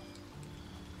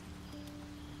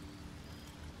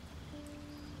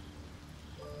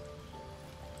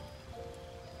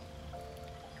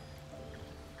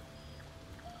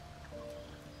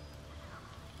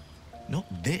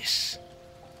 not this.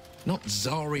 Not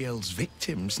Zariel's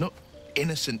victims, not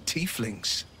innocent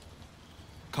tieflings.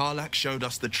 Karlach showed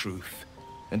us the truth,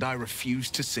 and I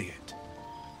refuse to see it.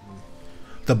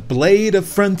 The Blade of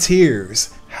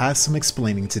Frontiers has some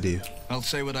explaining to do. I'll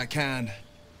say what I can,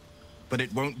 but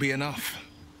it won't be enough.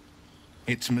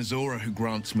 It's Mizora who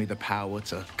grants me the power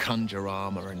to conjure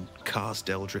armor and cast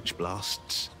eldritch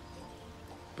blasts.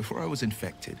 Before I was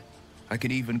infected, I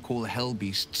could even call hell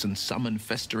beasts and summon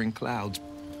festering clouds.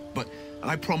 But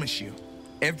I promise you,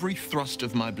 every thrust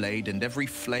of my blade and every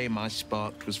flame I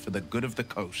sparked was for the good of the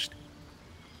coast.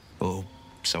 Or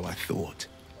so I thought.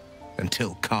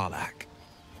 Until Karlach.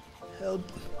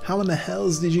 How in the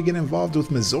hells did you get involved with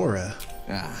Mizora?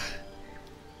 Ah,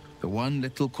 the one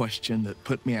little question that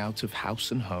put me out of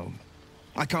house and home.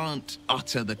 I can't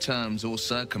utter the terms or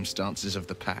circumstances of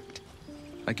the pact.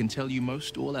 I can tell you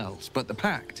most all else, but the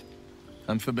pact,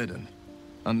 I'm forbidden,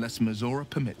 unless Mizora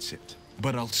permits it.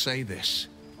 But I'll say this.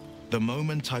 The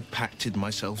moment I pacted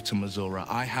myself to Mizora,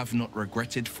 I have not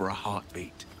regretted for a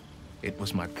heartbeat. It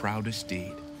was my proudest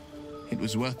deed. It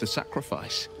was worth the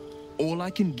sacrifice. All I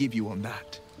can give you on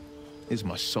that is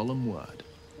my solemn word.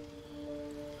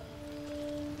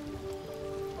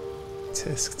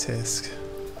 Tisk, tisk.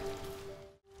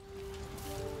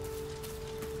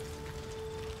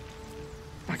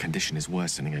 My condition is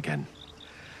worsening again.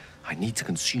 I need to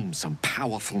consume some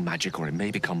powerful magic or it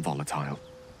may become volatile.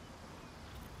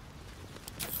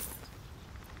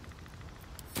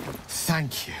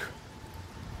 Thank you.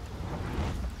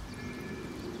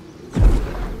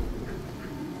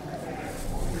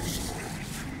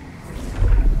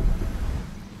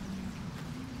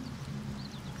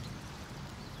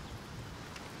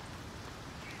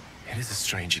 It is a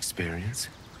strange experience.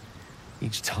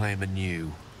 Each time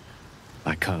anew.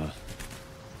 Like her.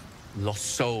 Lost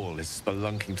soul is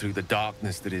spelunking through the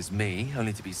darkness that is me,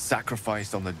 only to be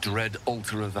sacrificed on the dread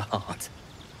altar of the heart.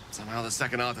 Somehow the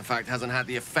second artifact hasn't had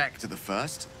the effect of the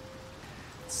first.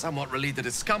 It's somewhat relieved the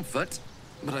discomfort,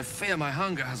 but I fear my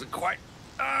hunger hasn't quite...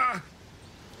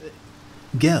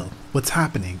 Gil, what's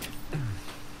happening?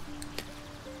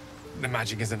 The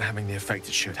magic isn't having the effect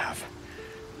it should have.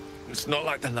 It's not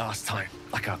like the last time,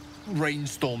 like a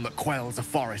rainstorm that quells a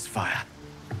forest fire.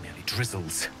 It merely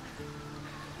drizzles.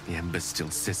 The embers still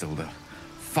sizzle, the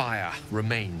fire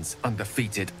remains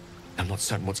undefeated. I'm not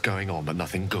certain what's going on, but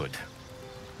nothing good.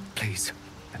 Please,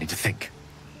 I need to think.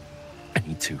 I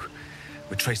need to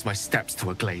retrace my steps to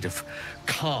a glade of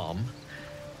calm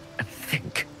and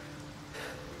think.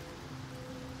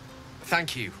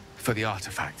 Thank you for the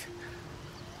artifact.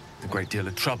 A great deal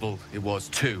of trouble it was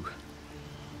too.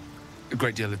 A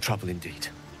great deal of trouble indeed.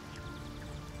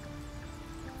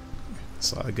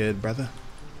 It's all good, brother.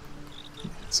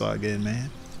 It's all good, man.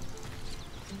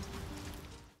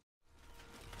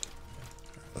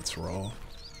 Let's roll.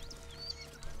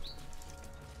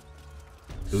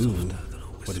 Ooh,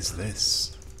 what is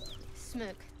this?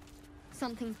 Smoke.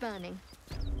 Something's burning.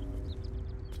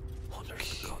 Wonder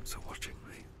if the gods are watching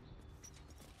me.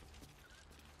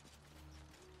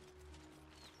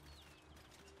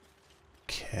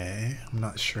 Okay, I'm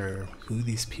not sure who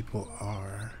these people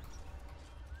are.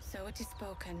 So it is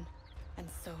spoken, and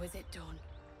so is it done.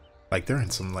 Like they're in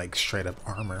some like straight up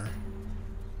armor.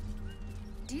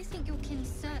 Do you think your kin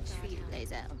search for you,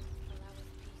 Lae'zel?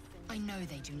 I know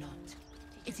they do not.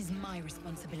 It is my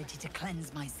responsibility to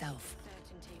cleanse myself.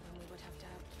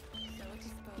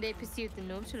 They pursued the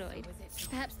Nautiloid.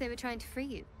 Perhaps they were trying to free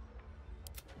you.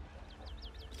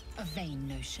 A vain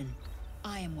notion.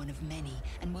 I am one of many,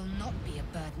 and will not be a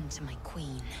burden to my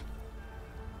queen.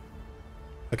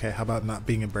 Okay, how about not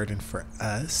being a burden for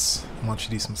us? I want you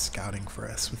to do some scouting for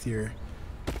us with your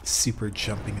super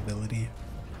jumping ability.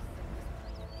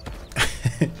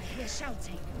 We're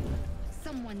shouting.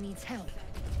 Someone needs help.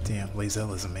 Damn,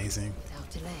 Lae'zel is amazing. Without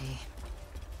delay.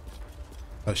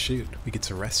 Oh shoot, we get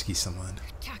to rescue someone.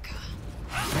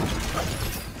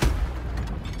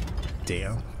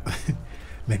 Damn.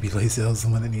 Maybe Lae'zel's the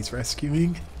one that needs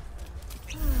rescuing?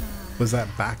 Was that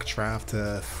backdraft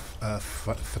to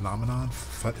phenomenon?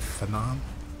 Phenom?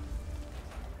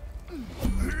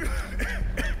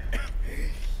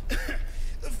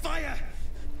 The fire!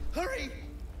 Hurry!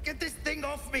 Get this thing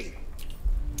off me!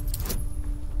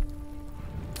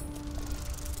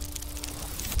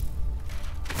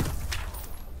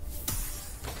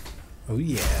 Oh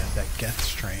yeah, that Geth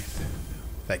strength.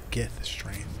 That Gith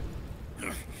strength.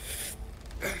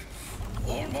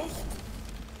 Almost.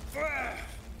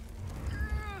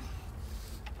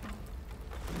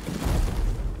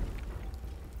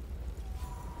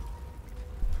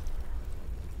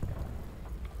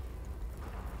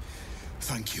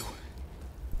 Thank you.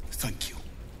 Thank you.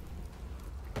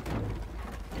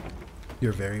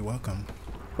 You're very welcome.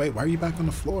 Wait, why are you back on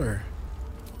the floor?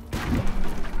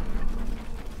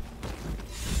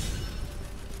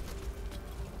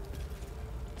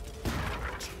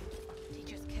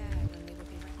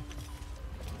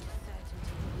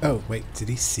 Oh, wait, did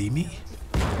he see me?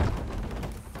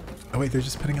 Oh, wait, they're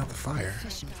just putting out the fire.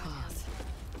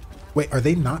 Wait, are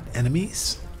they not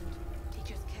enemies?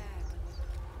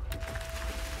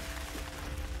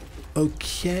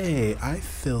 Okay, I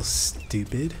feel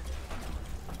stupid.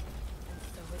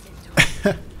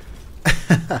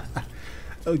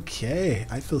 Okay,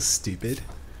 I feel stupid.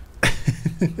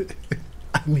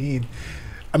 I mean,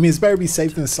 it's better be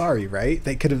safe than sorry, right?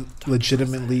 They could have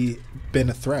legitimately been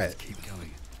a threat.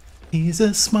 He's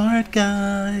a smart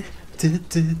guy.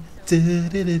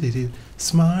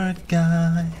 Smart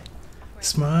guy.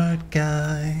 Smart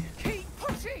guy. Keep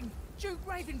pushing! Duke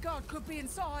Ravengard could be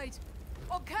inside.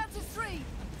 On count of 3.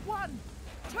 1,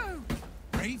 2.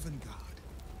 Ravengard?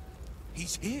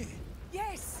 He's here.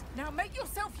 Yes! Now make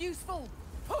yourself useful.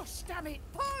 Push, damn it,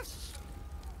 push!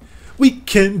 We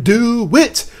can do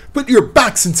it! Put your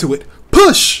backs into it.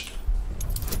 Push!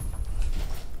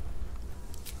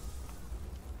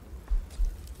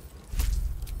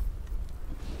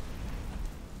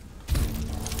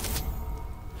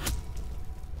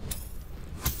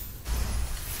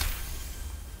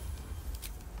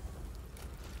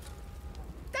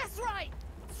 That's right!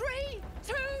 3,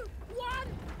 2, 1,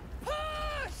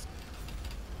 push!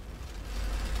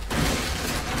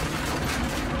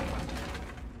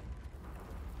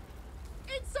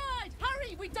 Inside!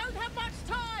 Hurry! We don't have much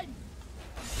time!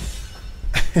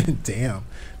 Damn.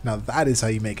 Now that is how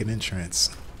you make an entrance.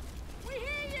 We hear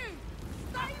you!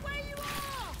 Stay where you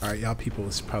are! Alright, y'all people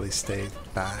should probably stay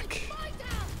back.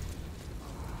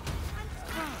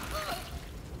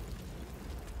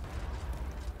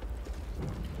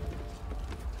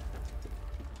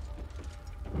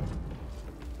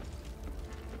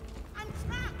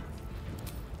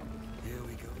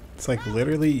 It's like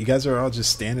literally you guys are all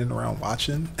just standing around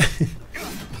watching.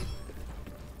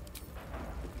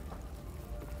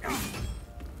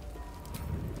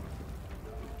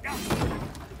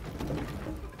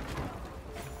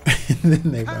 And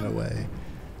then they run away.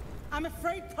 I'm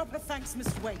afraid proper thanks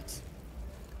must wait.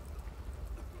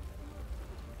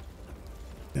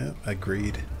 Yeah,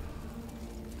 agreed.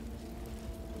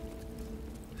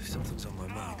 Something's on my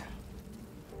mind.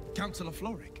 Councillor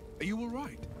Floric, are you all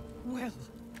right? Well,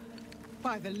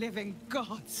 by the living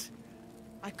gods,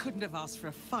 I couldn't have asked for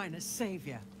a finer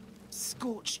savior.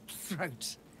 Scorched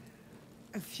throat.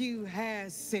 A few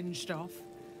hairs singed off.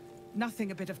 Nothing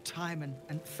a bit of time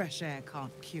and fresh air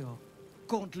can't cure.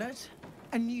 Gauntlet,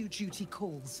 a new duty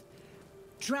calls.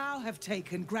 Drow have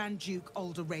taken Grand Duke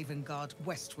Alder Ravengard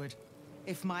westward,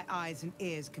 if my eyes and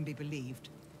ears can be believed.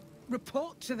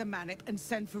 Report to the Manip and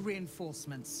send for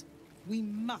reinforcements. We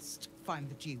must find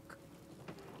the Duke.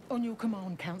 On your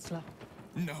command, Councillor.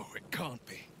 No, it can't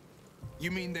be.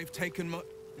 You mean they've taken my...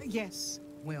 Yes,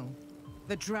 Will.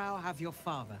 The Drow have your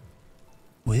father.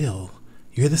 Will,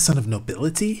 you're the son of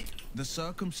nobility? The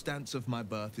circumstance of my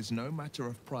birth is no matter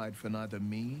of pride for neither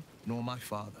me nor my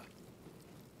father.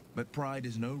 But pride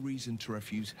is no reason to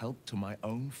refuse help to my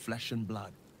own flesh and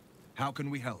blood. How can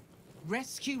we help?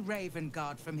 Rescue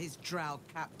Ravengard from his Drow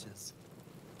captors.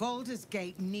 Baldur's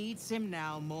Gate needs him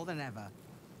now more than ever.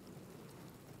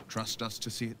 Trust us to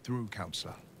see it through,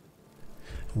 Councillor.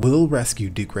 We'll rescue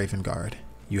Duke Ravengard.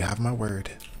 You have my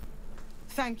word.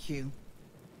 Thank you.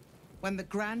 When the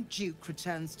Grand Duke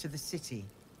returns to the city,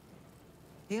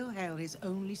 he'll hail his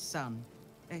only son,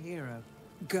 a hero.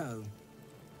 Go.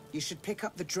 You should pick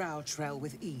up the Drow trail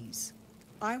with ease.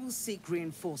 I will seek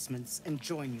reinforcements and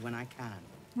join you when I can.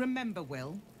 Remember,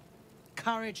 Will,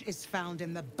 courage is found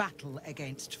in the battle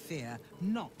against fear,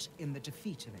 not in the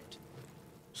defeat of it.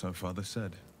 So Father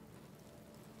said.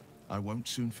 I won't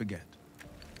soon forget.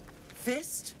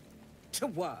 Fist to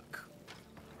work.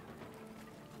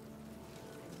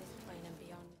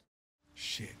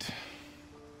 Shit.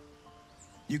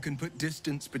 You can put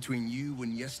distance between you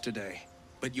and yesterday,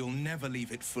 but you'll never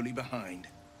leave it fully behind.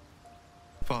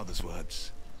 Father's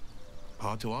words.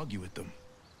 Hard to argue with them.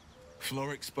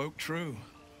 Floric spoke true.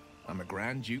 I'm a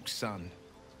Grand Duke's son.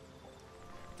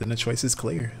 Then the choice is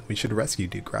clear. We should rescue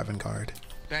Duke Ravengard.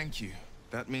 Thank you.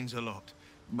 That means a lot.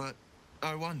 But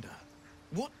I wonder,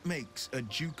 what makes a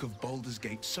Duke of Baldur's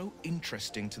Gate so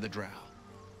interesting to the Drow?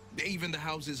 Even the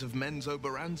houses of Men's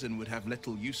Oberanzen would have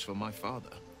little use for my father.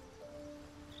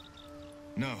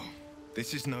 No,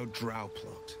 this is no Drow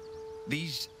plot.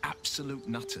 These absolute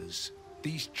nutters,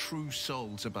 these true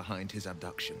souls are behind his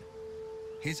abduction.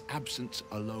 His absence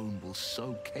alone will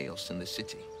sow chaos in the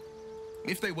city.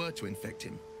 If they were to infect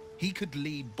him, he could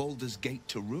lead Baldur's Gate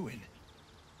to ruin.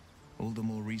 All the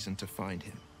more reason to find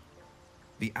him.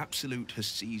 The Absolute has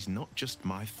seized not just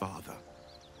my father,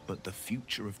 but the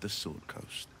future of the Sword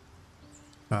Coast.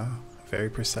 Ah, very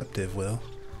perceptive, Will.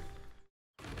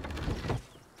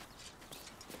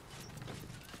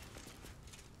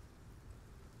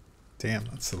 Damn,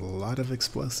 that's a lot of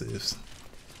explosives.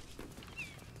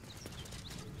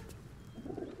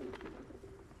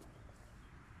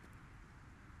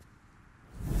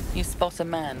 You spot a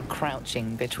man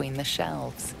crouching between the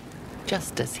shelves,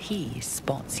 just as he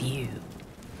spots you.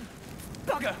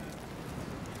 Bugger!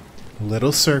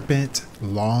 Little serpent,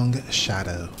 long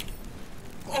shadow.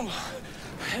 Oh,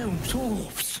 hell,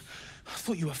 dwarves! I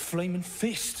thought you were Flaming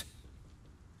Fist.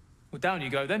 Well, down you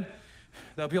go then.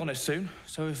 They'll be on us soon,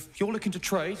 so if you're looking to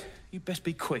trade, you best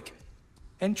be quick.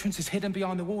 Entrance is hidden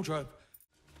behind the wardrobe.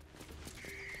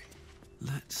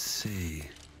 Let's see.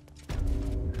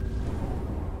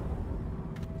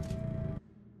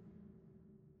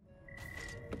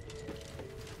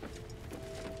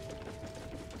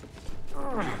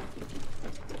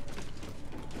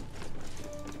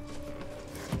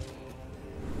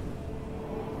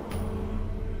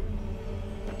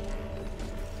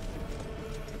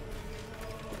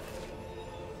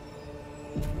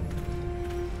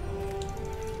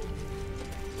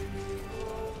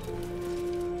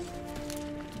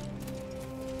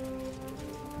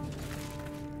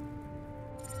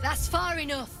 That's far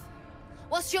enough.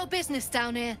 What's your business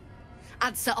down here?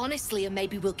 Answer honestly and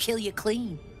maybe we'll kill you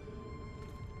clean.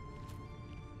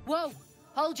 Whoa,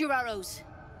 hold your arrows.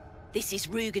 This is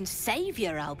Rugen's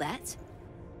savior, I'll bet.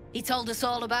 He told us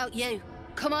all about you.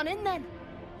 Come on in then.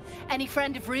 Any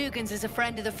friend of Rugen's is a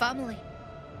friend of the family.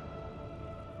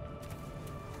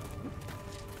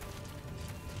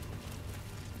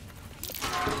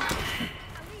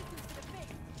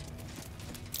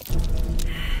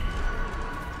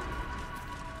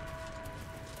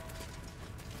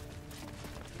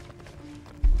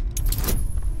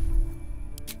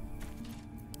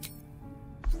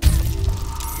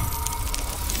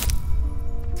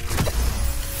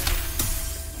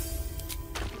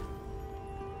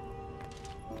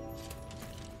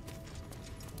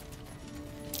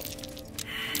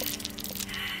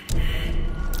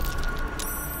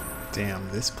 Damn,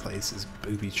 this place is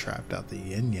booby-trapped out the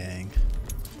yin-yang.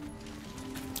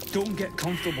 Don't get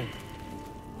comfortable.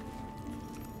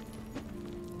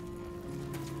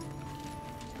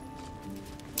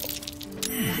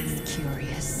 That's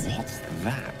curious. What's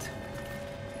that?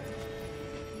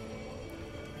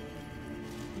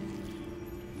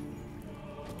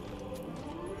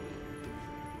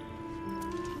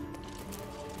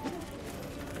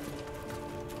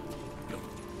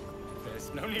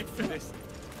 There's no need for this.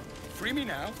 Free me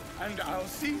now, and I'll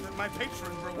see that my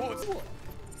patron rewards.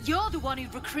 You're the one who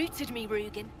recruited me,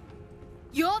 Rugen.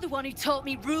 You're the one who taught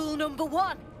me rule number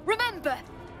 1. Remember?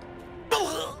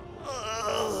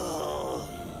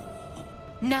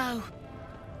 No.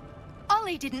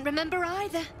 Ollie didn't remember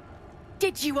either.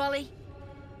 Did you, Ollie?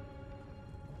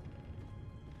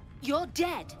 You're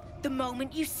dead the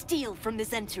moment you steal from the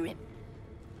Zentarim.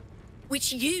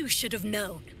 Which you should have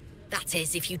known. That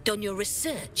is, if you'd done your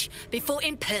research before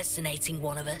impersonating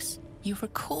one of us. You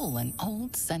recall an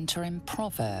old Zentarim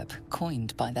proverb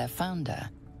coined by their founder.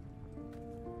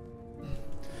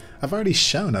 I've already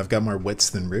shown I've got more wits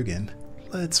than Rugen.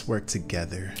 Let's work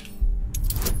together.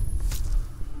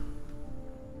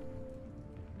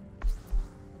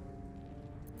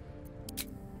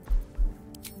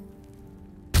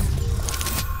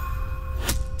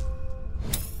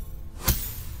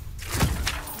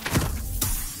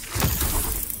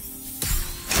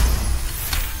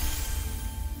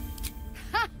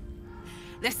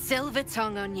 The silver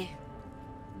tongue on you.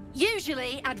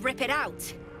 Usually, I'd rip it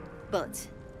out. But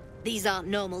these aren't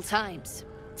normal times.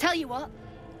 Tell you what,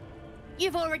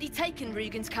 you've already taken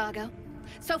Rugen's cargo.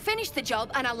 So finish the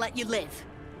job and I'll let you live.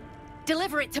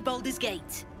 Deliver it to Baldur's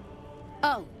Gate.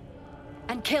 Oh,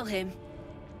 and kill him.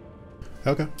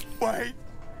 Okay. Wait!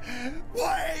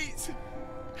 Wait!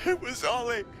 It was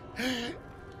Ollie!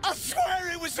 I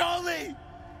swear it was Ollie!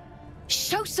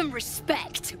 Show some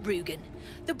respect, Rugen.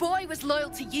 The boy was loyal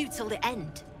to you till the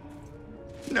end.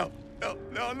 No, no,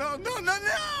 no, no, no, no,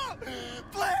 no!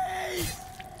 Please!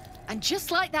 And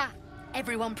just like that,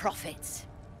 everyone profits.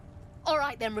 All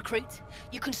right then, recruit.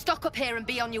 You can stock up here and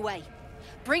be on your way.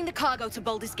 Bring the cargo to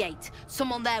Baldur's Gate.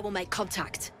 Someone there will make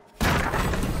contact.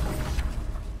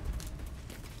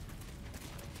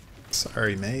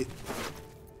 Sorry, mate.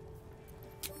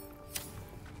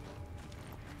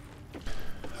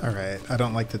 Alright, I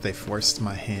don't like that they forced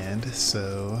my hand,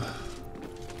 so...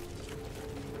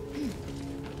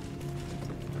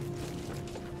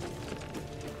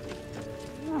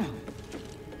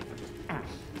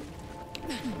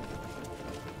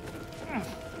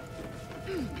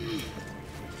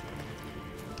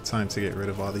 Time to get rid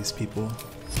of all these people.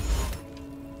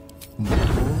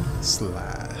 Mortal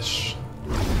slash.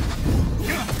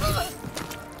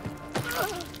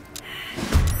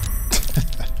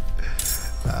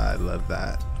 I love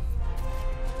that.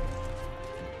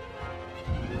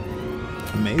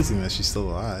 Amazing that she's still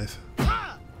alive.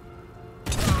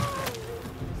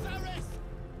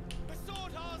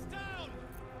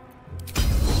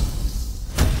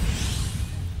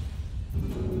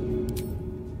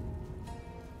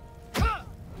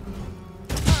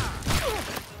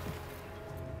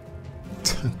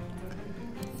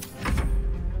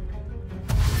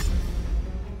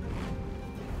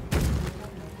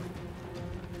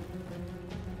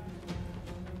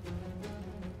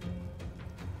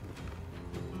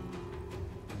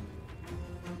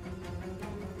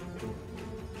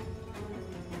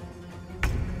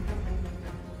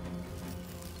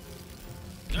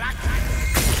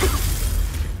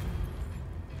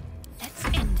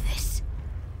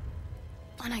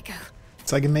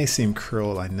 It's like it may seem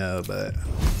cruel, I know, but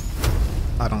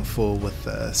I don't fool with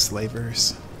the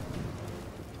slavers.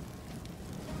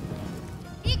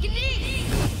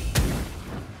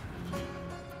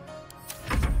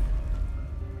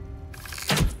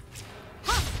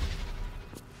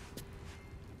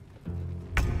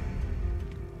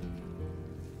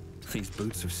 These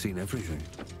boots have seen everything.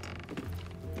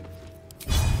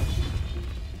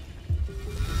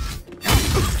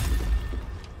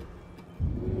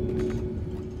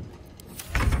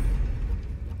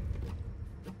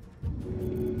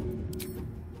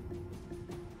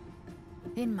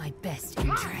 In my best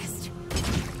interest.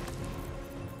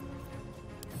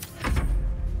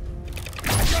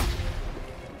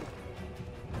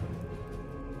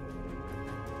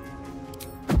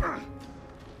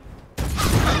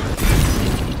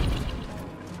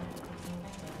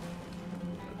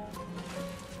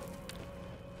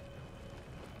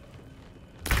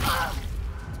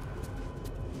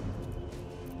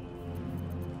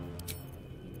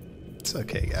 It's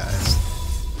okay, guys.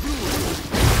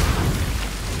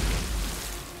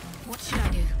 What should I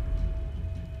do?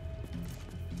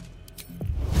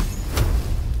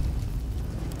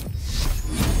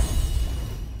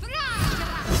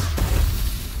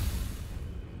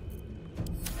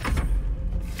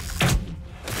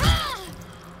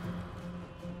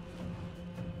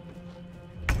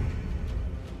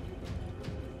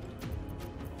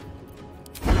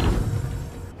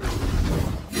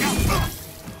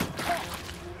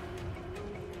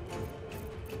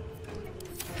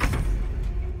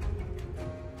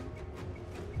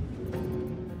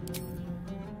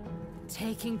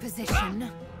 Taking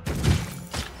position.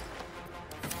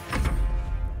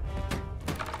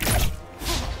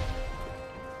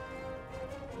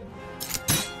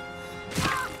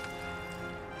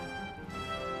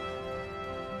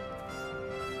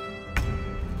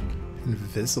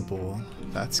 Invisible.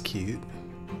 That's cute.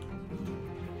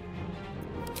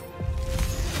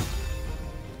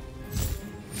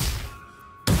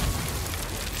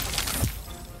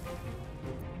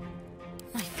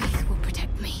 My faith will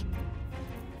protect me.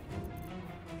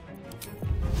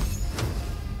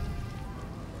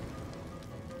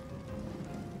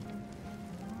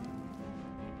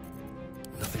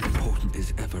 Nothing important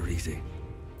is ever easy.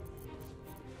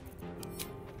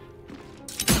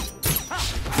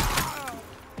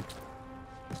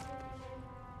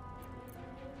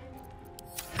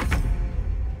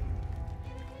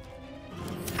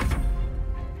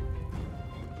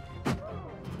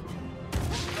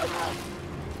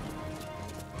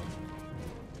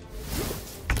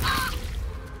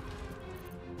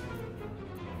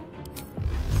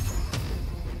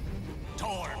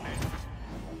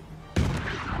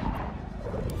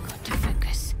 Got to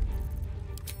focus.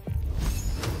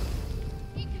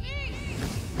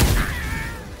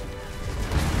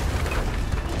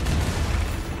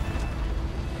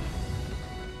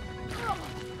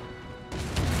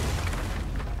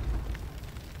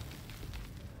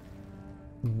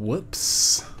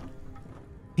 Whoops.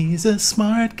 He's a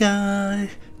smart guy.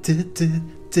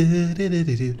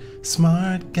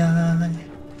 Smart guy.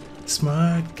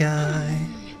 Smart guy.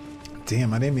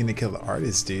 Damn, I didn't mean to kill the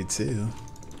artist dude too.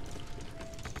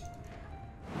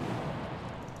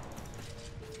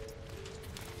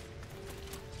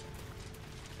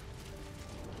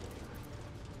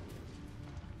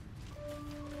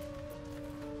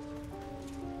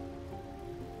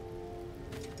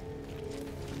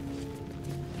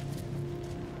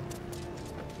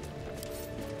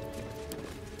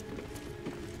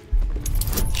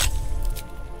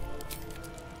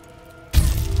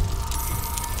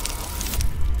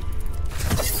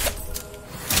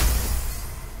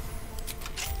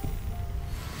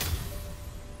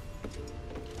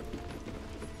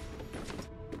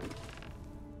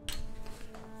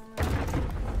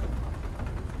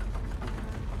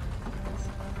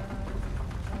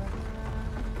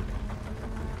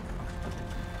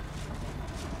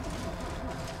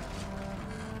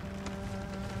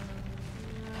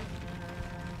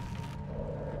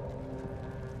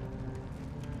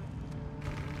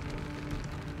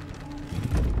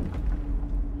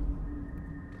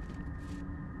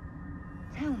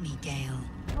 Tell me, Gale,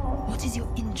 what is your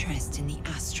interest in the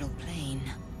astral plane?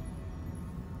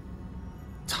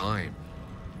 Time.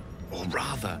 Or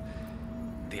rather,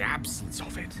 the absence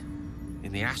of it.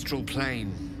 In the astral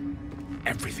plane,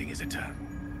 everything is eternal.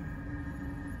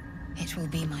 It will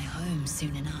be my home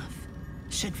soon enough,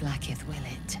 should Vlaakith will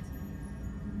it.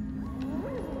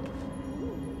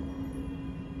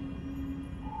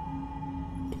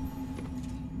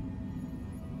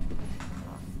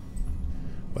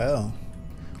 Well,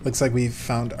 looks like we've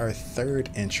found our third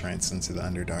entrance into the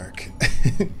Underdark.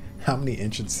 How many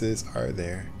entrances are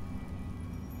there?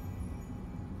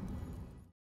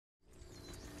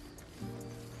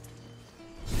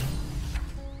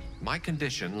 My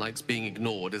condition likes being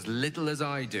ignored as little as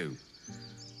I do.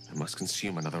 I must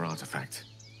consume another artifact.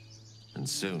 And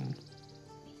soon.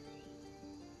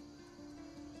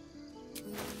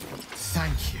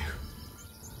 Thank you.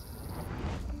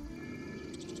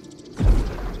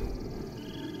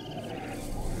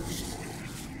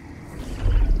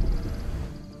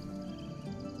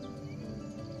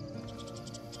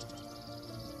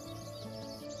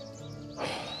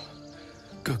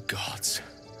 Good gods.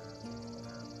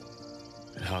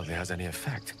 It hardly has any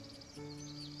effect.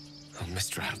 Oh,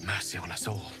 Mistra, have mercy on us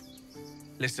all.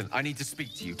 Listen, I need to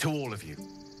speak to you, to all of you.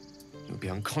 It would be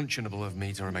unconscionable of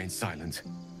me to remain silent.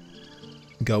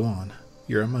 Go on.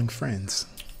 You're among friends.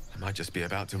 I might just be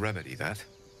about to remedy that.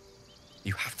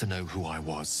 You have to know who I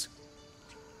was.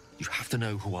 You have to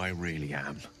know who I really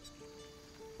am.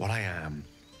 What I am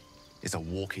is a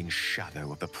walking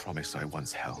shadow of the promise I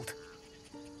once held.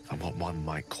 I'm what one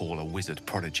might call a wizard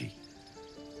prodigy.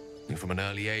 Who from an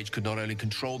early age could not only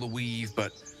control the weave,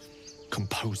 but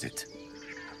compose it.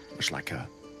 Much like a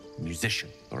musician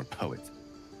or a poet.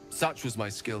 Such was my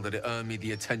skill that it earned me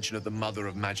the attention of the mother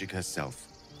of magic herself.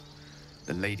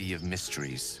 The Lady of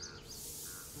Mysteries.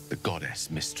 The goddess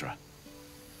Mistra.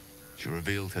 She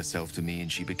revealed herself to me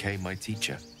and she became my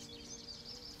teacher.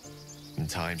 In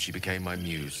time, she became my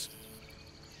muse.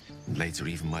 And later,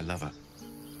 even my lover.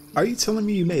 Are you telling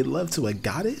me you made love to a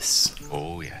goddess?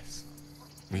 Oh, yes.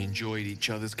 We enjoyed each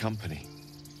other's company.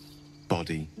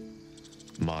 Body,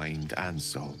 mind, and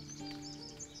soul.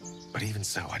 But even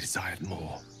so, I desired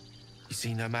more. You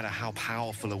see, no matter how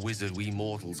powerful a wizard we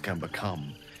mortals can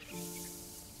become,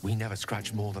 we never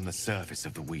scratch more than the surface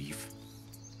of the weave.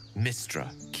 Mistra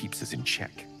keeps us in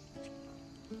check.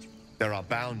 There are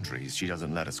boundaries she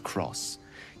doesn't let us cross.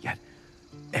 Yet,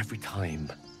 every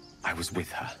time I was with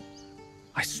her,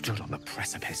 I stood on the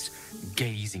precipice,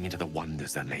 gazing into the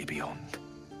wonders that lay beyond.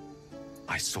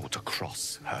 I sought to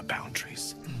cross her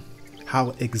boundaries. How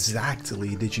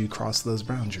exactly did you cross those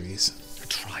boundaries? I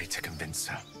tried to convince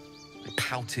her. I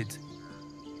pouted.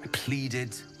 I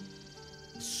pleaded.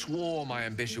 Swore my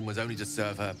ambition was only to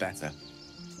serve her better.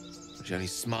 She only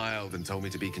smiled and told me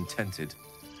to be contented.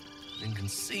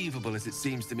 Inconceivable as it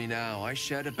seems to me now, I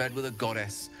shared a bed with a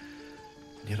goddess,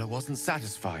 and yet I wasn't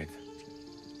satisfied.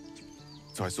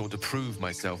 So I sought to prove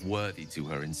myself worthy to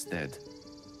her instead.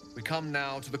 We come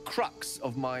now to the crux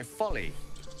of my folly.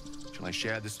 Shall I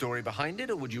share the story behind it,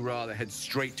 or would you rather head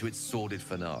straight to its sordid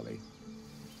finale?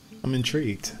 I'm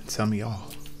intrigued. Tell me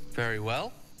all. Very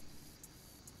well.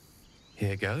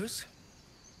 Here goes.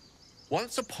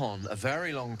 Once upon a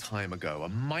very long time ago, a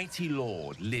mighty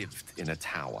lord lived in a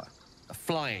tower. A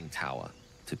flying tower,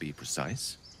 to be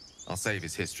precise. I'll save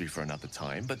his history for another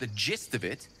time, but the gist of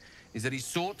it is that he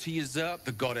sought to usurp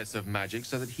the goddess of magic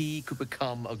so that he could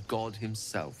become a god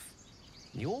himself.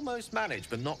 He almost managed,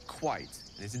 but not quite.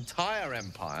 And his entire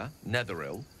empire,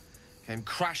 Netheril, came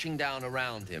crashing down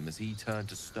around him as he turned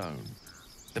to stone.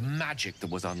 The magic that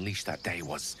was unleashed that day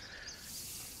was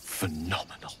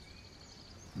phenomenal.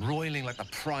 Roiling like the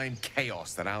prime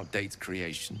chaos that outdates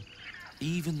creation.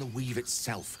 Even the weave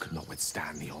itself could not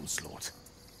withstand the onslaught.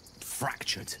 It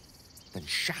fractured, then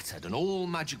shattered, and all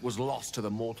magic was lost to the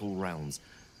mortal realms.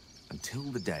 Until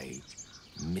the day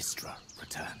Mistra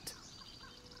returned.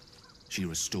 She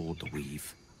restored the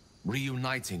weave,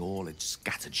 reuniting all its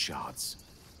scattered shards.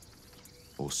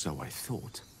 Or so I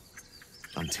thought.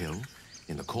 Until,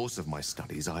 in the course of my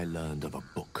studies, I learned of a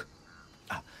book.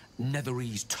 A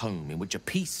Netherese tome in which a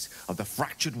piece of the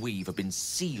fractured weave had been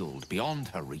sealed beyond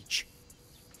her reach.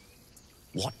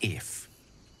 What if,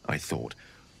 I thought,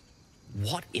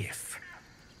 what if,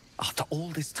 after all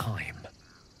this time,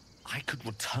 I could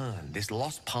return this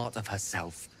lost part of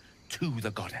herself to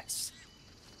the goddess?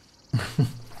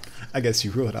 I guess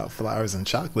you ruled out flowers and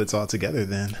chocolates altogether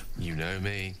then. You know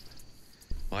me.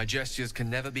 My gestures can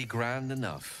never be grand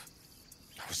enough.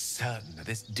 I was certain that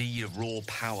this deed of raw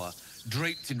power,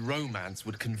 draped in romance,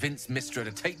 would convince Mistra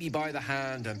to take me by the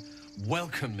hand and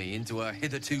welcome me into her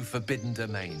hitherto forbidden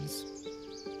domains.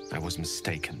 I was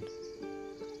mistaken.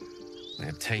 I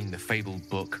obtained the fabled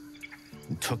book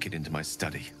and took it into my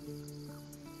study.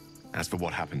 As for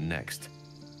what happened next...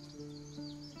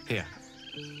 Here.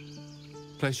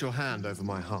 Place your hand over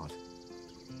my heart.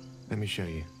 Let me show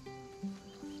you.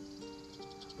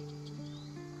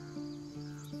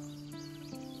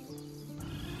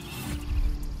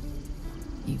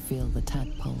 You feel the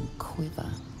tadpole quiver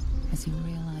as you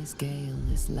realize Gale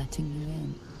is letting you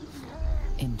in.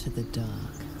 Into the dark.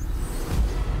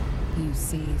 You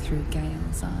see through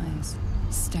Gale's eyes,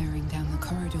 staring down the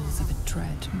corridors of a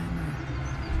dread memory.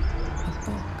 A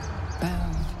book,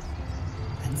 bound,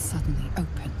 and suddenly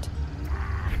opened.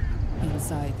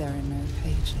 Inside there are no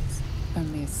pages,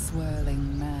 only a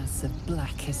swirling mass of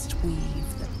blackest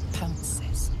weave that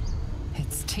pounces.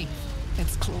 Its teeth,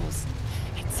 its claws,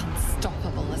 it's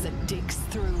unstoppable as it digs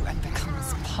through and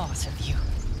becomes part of you.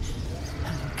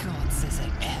 And gods, is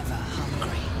it ever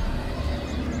hungry.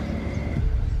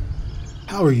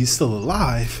 How are you still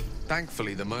alive?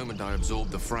 Thankfully, the moment I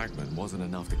absorbed the fragment wasn't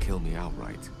enough to kill me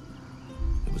outright.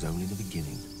 It was only the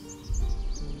beginning.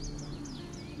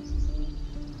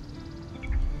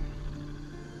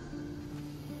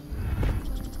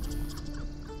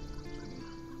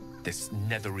 This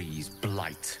Netherese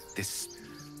blight, this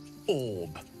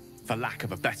orb, for lack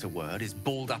of a better word, is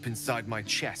balled up inside my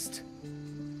chest.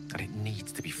 And it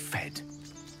needs to be fed.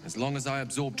 As long as I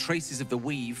absorb traces of the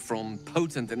weave from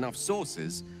potent enough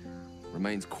sources, it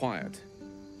remains quiet.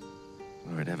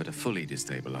 Were it ever to fully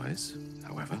destabilize,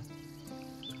 however.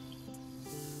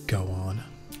 Go on.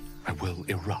 I will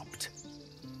erupt.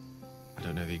 I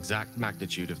don't know the exact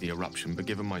magnitude of the eruption, but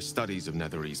given my studies of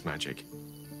Netherese magic,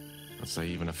 I'd say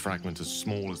even a fragment as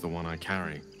small as the one I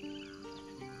carry,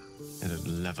 it'd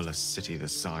level a city the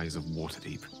size of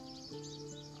Waterdeep.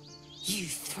 You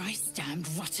thrice-damned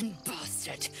rotten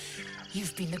bastard.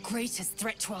 You've been the greatest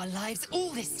threat to our lives all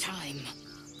this time.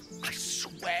 I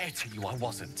swear to you I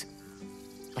wasn't.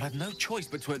 But I've no choice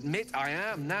but to admit I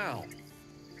am now.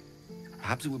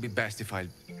 Perhaps it would be best if I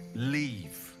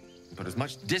leave and put as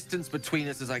much distance between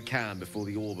us as I can before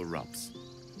the orb erupts.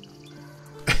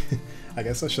 I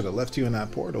guess I should have left you in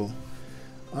that portal.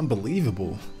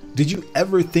 Unbelievable. Did you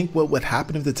ever think what would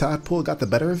happen if the tadpole got the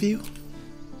better of you?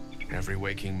 Every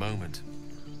waking moment.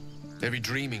 Every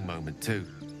dreaming moment, too.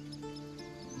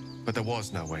 But there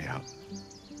was no way out.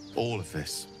 All of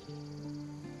this.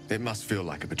 It must feel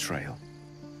like a betrayal.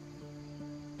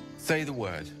 Say the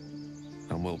word,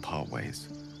 and we'll part ways.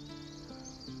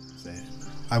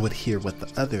 I would hear what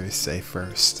the others say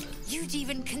first. You'd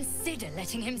even consider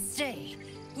letting him stay.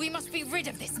 We must be rid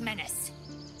of this menace.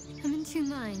 I'm in two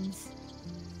minds.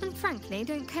 And frankly,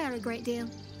 don't care a great deal.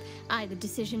 Either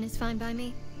decision is fine by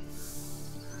me.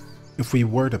 If we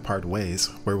were to part ways,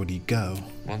 where would you go?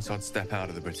 Once I'd step out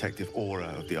of the protective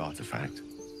aura of the artifact,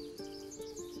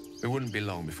 it wouldn't be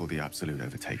long before the Absolute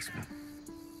overtakes me.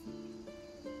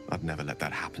 I'd never let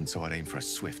that happen, so I'd aim for a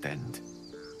swift end.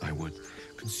 I would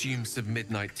consume some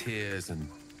midnight tears and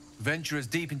venture as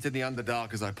deep into the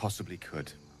Underdark as I possibly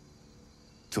could,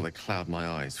 till they cloud my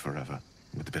eyes forever.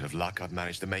 With a bit of luck, I'd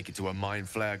manage to make it to a mind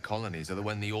flare colony, so that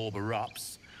when the orb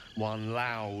erupts, one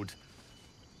loud,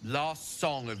 last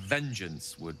song of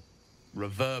vengeance would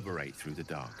reverberate through the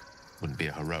dark. Wouldn't be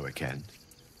a heroic end,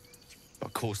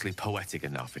 but coarsely poetic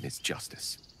enough in its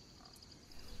justice.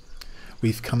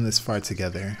 We've come this far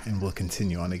together, and we'll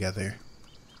continue on together.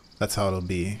 That's how it'll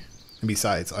be. And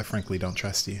besides, I frankly don't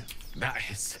trust you. That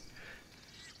is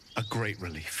a great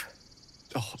relief.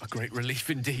 Oh, a great relief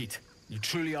indeed. You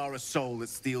truly are a soul that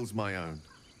steals my own.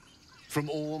 From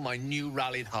all my new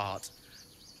rallied heart,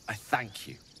 I thank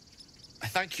you. I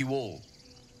thank you all.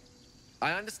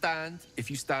 I understand if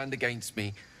you stand against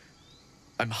me.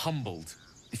 I'm humbled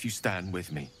if you stand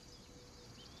with me.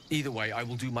 Either way, I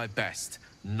will do my best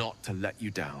not to let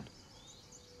you down.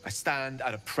 I stand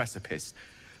at a precipice,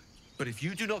 but if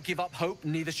you do not give up hope,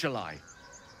 neither shall I.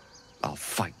 I'll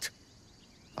fight.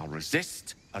 I'll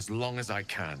resist as long as I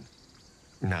can.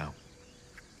 Now,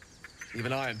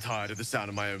 even I am tired of the sound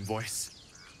of my own voice.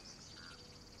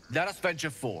 Let us venture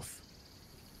forth.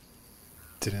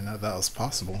 Didn't know that was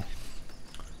possible.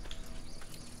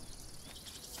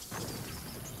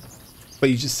 But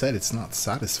you just said it's not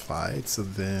satisfied, so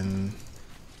then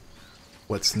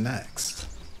what's next?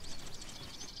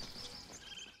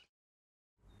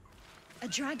 A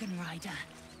dragon rider.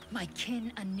 My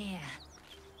kin are near.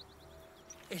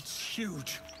 It's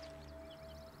huge.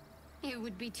 It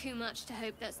would be too much to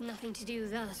hope that's nothing to do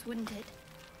with us, wouldn't it?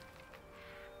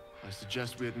 I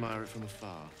suggest we admire it from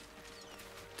afar.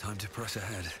 Time to press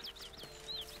ahead.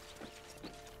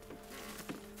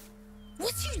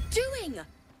 What are you doing?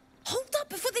 Hold up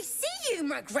before they see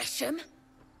you, Gresham.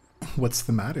 What's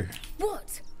the matter?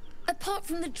 What? Apart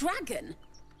from the dragon?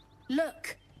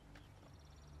 Look.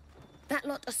 That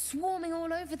lot are swarming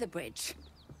all over the bridge.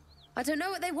 I don't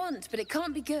know what they want, but it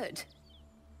can't be good.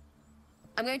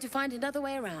 I'm going to find another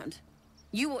way around.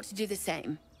 You ought to do the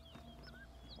same.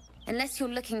 Unless you're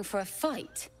looking for a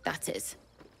fight, that is.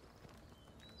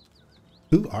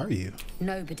 Who are you?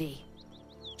 Nobody.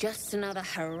 Just another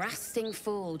harassing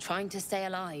fool trying to stay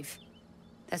alive.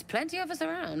 There's plenty of us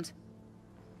around.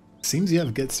 Seems you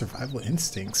have good survival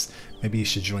instincts. Maybe you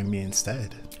should join me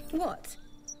instead. What?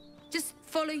 Just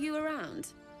follow you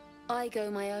around? I go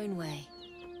my own way.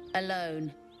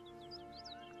 Alone.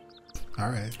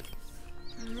 Alright.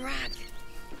 Rad.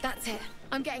 That's it.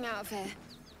 I'm getting out of here.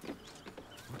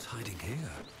 What's hiding here?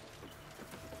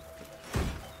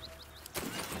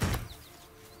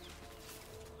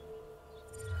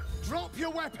 Drop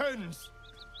your weapons!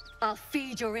 I'll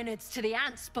feed your innards to the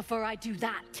ants before I do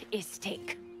that,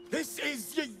 Istik. This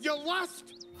is your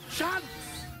last chance!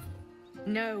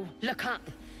 No, look up.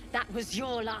 That was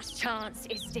your last chance,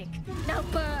 Istik. Now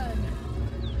burn!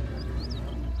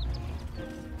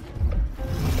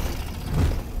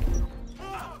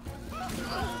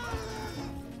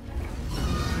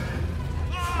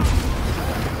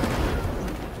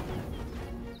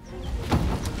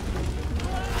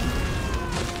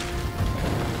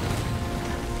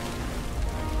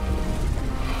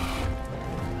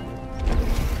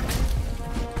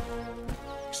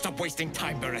 Stop wasting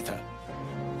time, Beretta.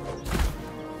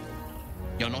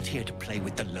 You're not here to play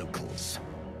with the locals.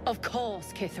 Of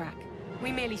course, Kithrak.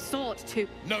 We merely sought to...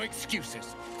 No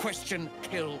excuses. Question,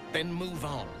 kill, then move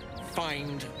on.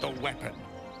 Find the weapon.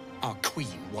 Our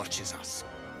queen watches us.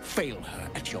 Fail her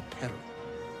at your peril.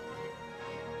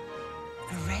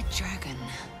 A red dragon.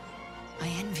 I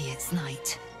envy its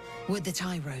knight. Would that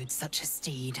I rode such a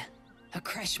steed. A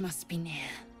crash must be near.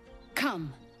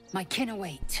 Come, my kin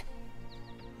await.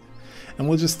 And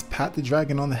we'll just pat the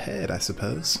dragon on the head, I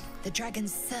suppose. The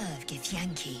dragons serve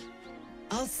Githyanki.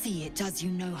 I'll see it does you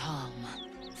no harm.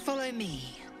 Follow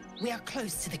me. We are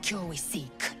close to the cure we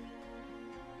seek.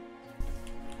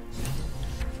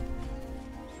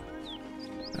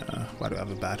 Why do I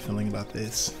have a bad feeling about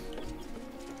this?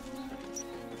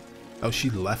 Oh, she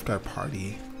left our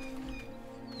party.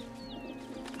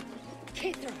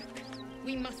 Kithrak,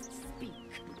 we must speak.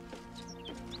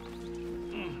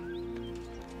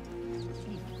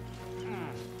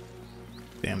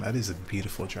 Damn, that is a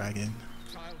beautiful dragon.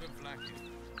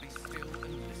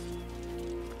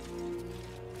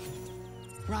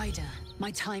 Ryder,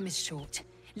 my time is short.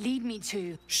 Lead me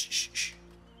to... Shh.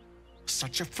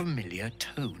 Such a familiar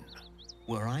tone.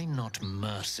 Were I not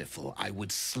merciful, I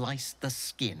would slice the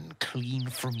skin clean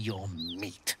from your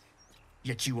meat.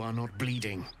 Yet you are not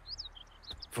bleeding.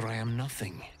 For I am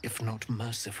nothing if not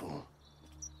merciful.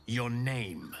 Your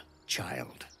name,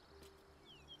 child.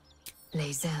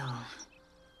 Lae'zel.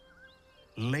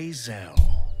 Lae'zel.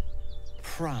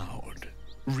 Proud.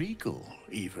 Regal,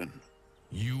 even.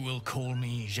 You will call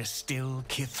me Gestil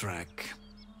Kithrak.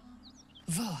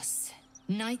 Voss,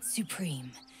 Knight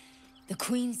Supreme. The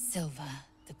Queen's silver,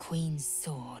 the Queen's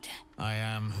sword. I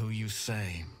am who you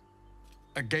say.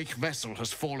 A Geich vessel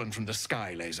has fallen from the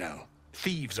sky, Lae'zel.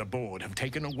 Thieves aboard have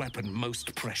taken a weapon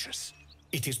most precious.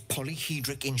 It is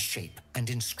polyhedric in shape and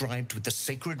inscribed with the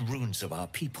sacred runes of our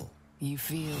people. You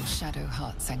feel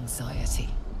Shadowheart's anxiety.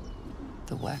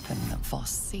 The weapon that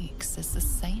Voss seeks is the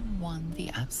same one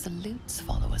the Absolute's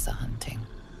followers are hunting.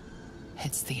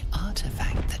 It's the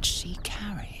artifact that she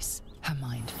carries. Her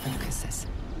mind focuses.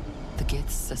 The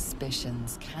Gith's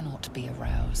suspicions cannot be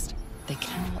aroused. They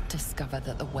cannot discover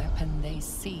that the weapon they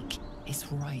seek is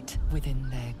right within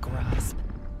their grasp.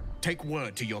 Take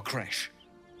word to your creche.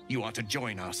 You are to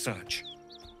join our search.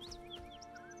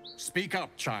 Speak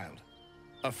up, child.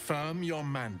 Affirm your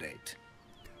mandate.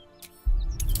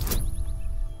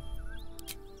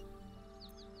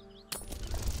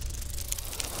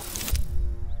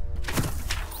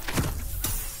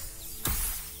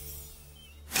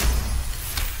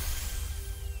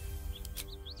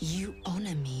 You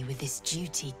honor me with this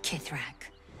duty, Kithrak.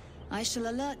 I shall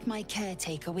alert my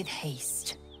caretaker with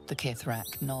haste. The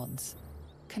Kithrak nods,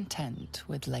 content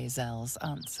with Lae'zel's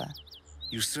answer.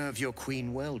 You serve your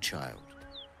queen well, child.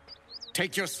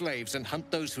 Take your slaves and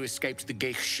hunt those who escaped the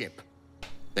Geich ship.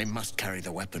 They must carry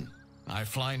the weapon. I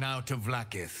fly now to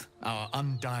Vlaakith, our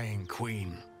undying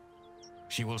queen.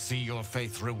 She will see your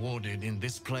faith rewarded in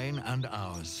this plane and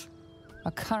ours.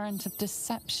 A current of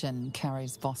deception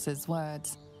carries Voss's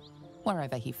words.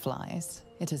 Wherever he flies,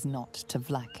 it is not to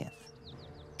Vlaakith.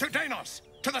 To Danos!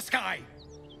 To the sky!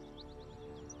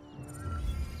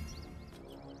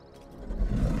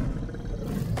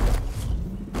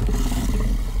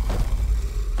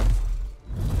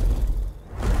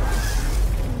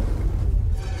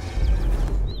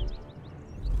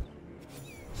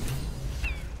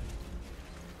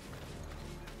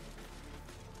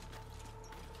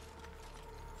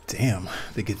 Damn,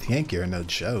 the Githyanki are no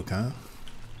joke, huh?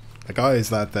 Like, I always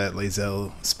thought that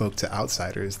Lae'zel spoke to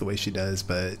outsiders the way she does,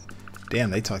 but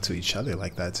damn, they talk to each other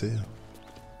like that too.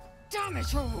 Damn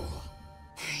it all!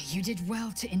 You did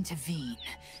well to intervene,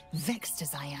 vexed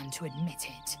as I am to admit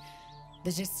it. The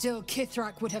Gestil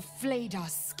Kithrak would have flayed our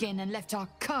skin and left our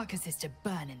carcasses to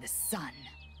burn in the sun.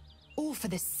 All for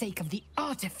the sake of the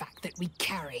artifact that we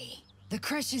carry. The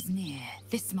crash is near,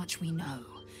 this much we know.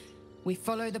 We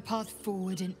follow the path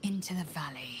forward and into the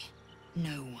valley.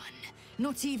 No one,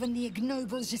 not even the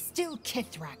ignoble Gestil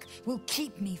Kithrak, will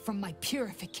keep me from my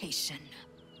purification.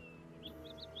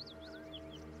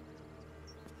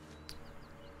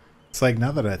 It's like,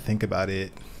 now that I think about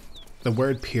it, the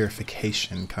word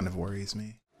purification kind of worries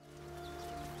me.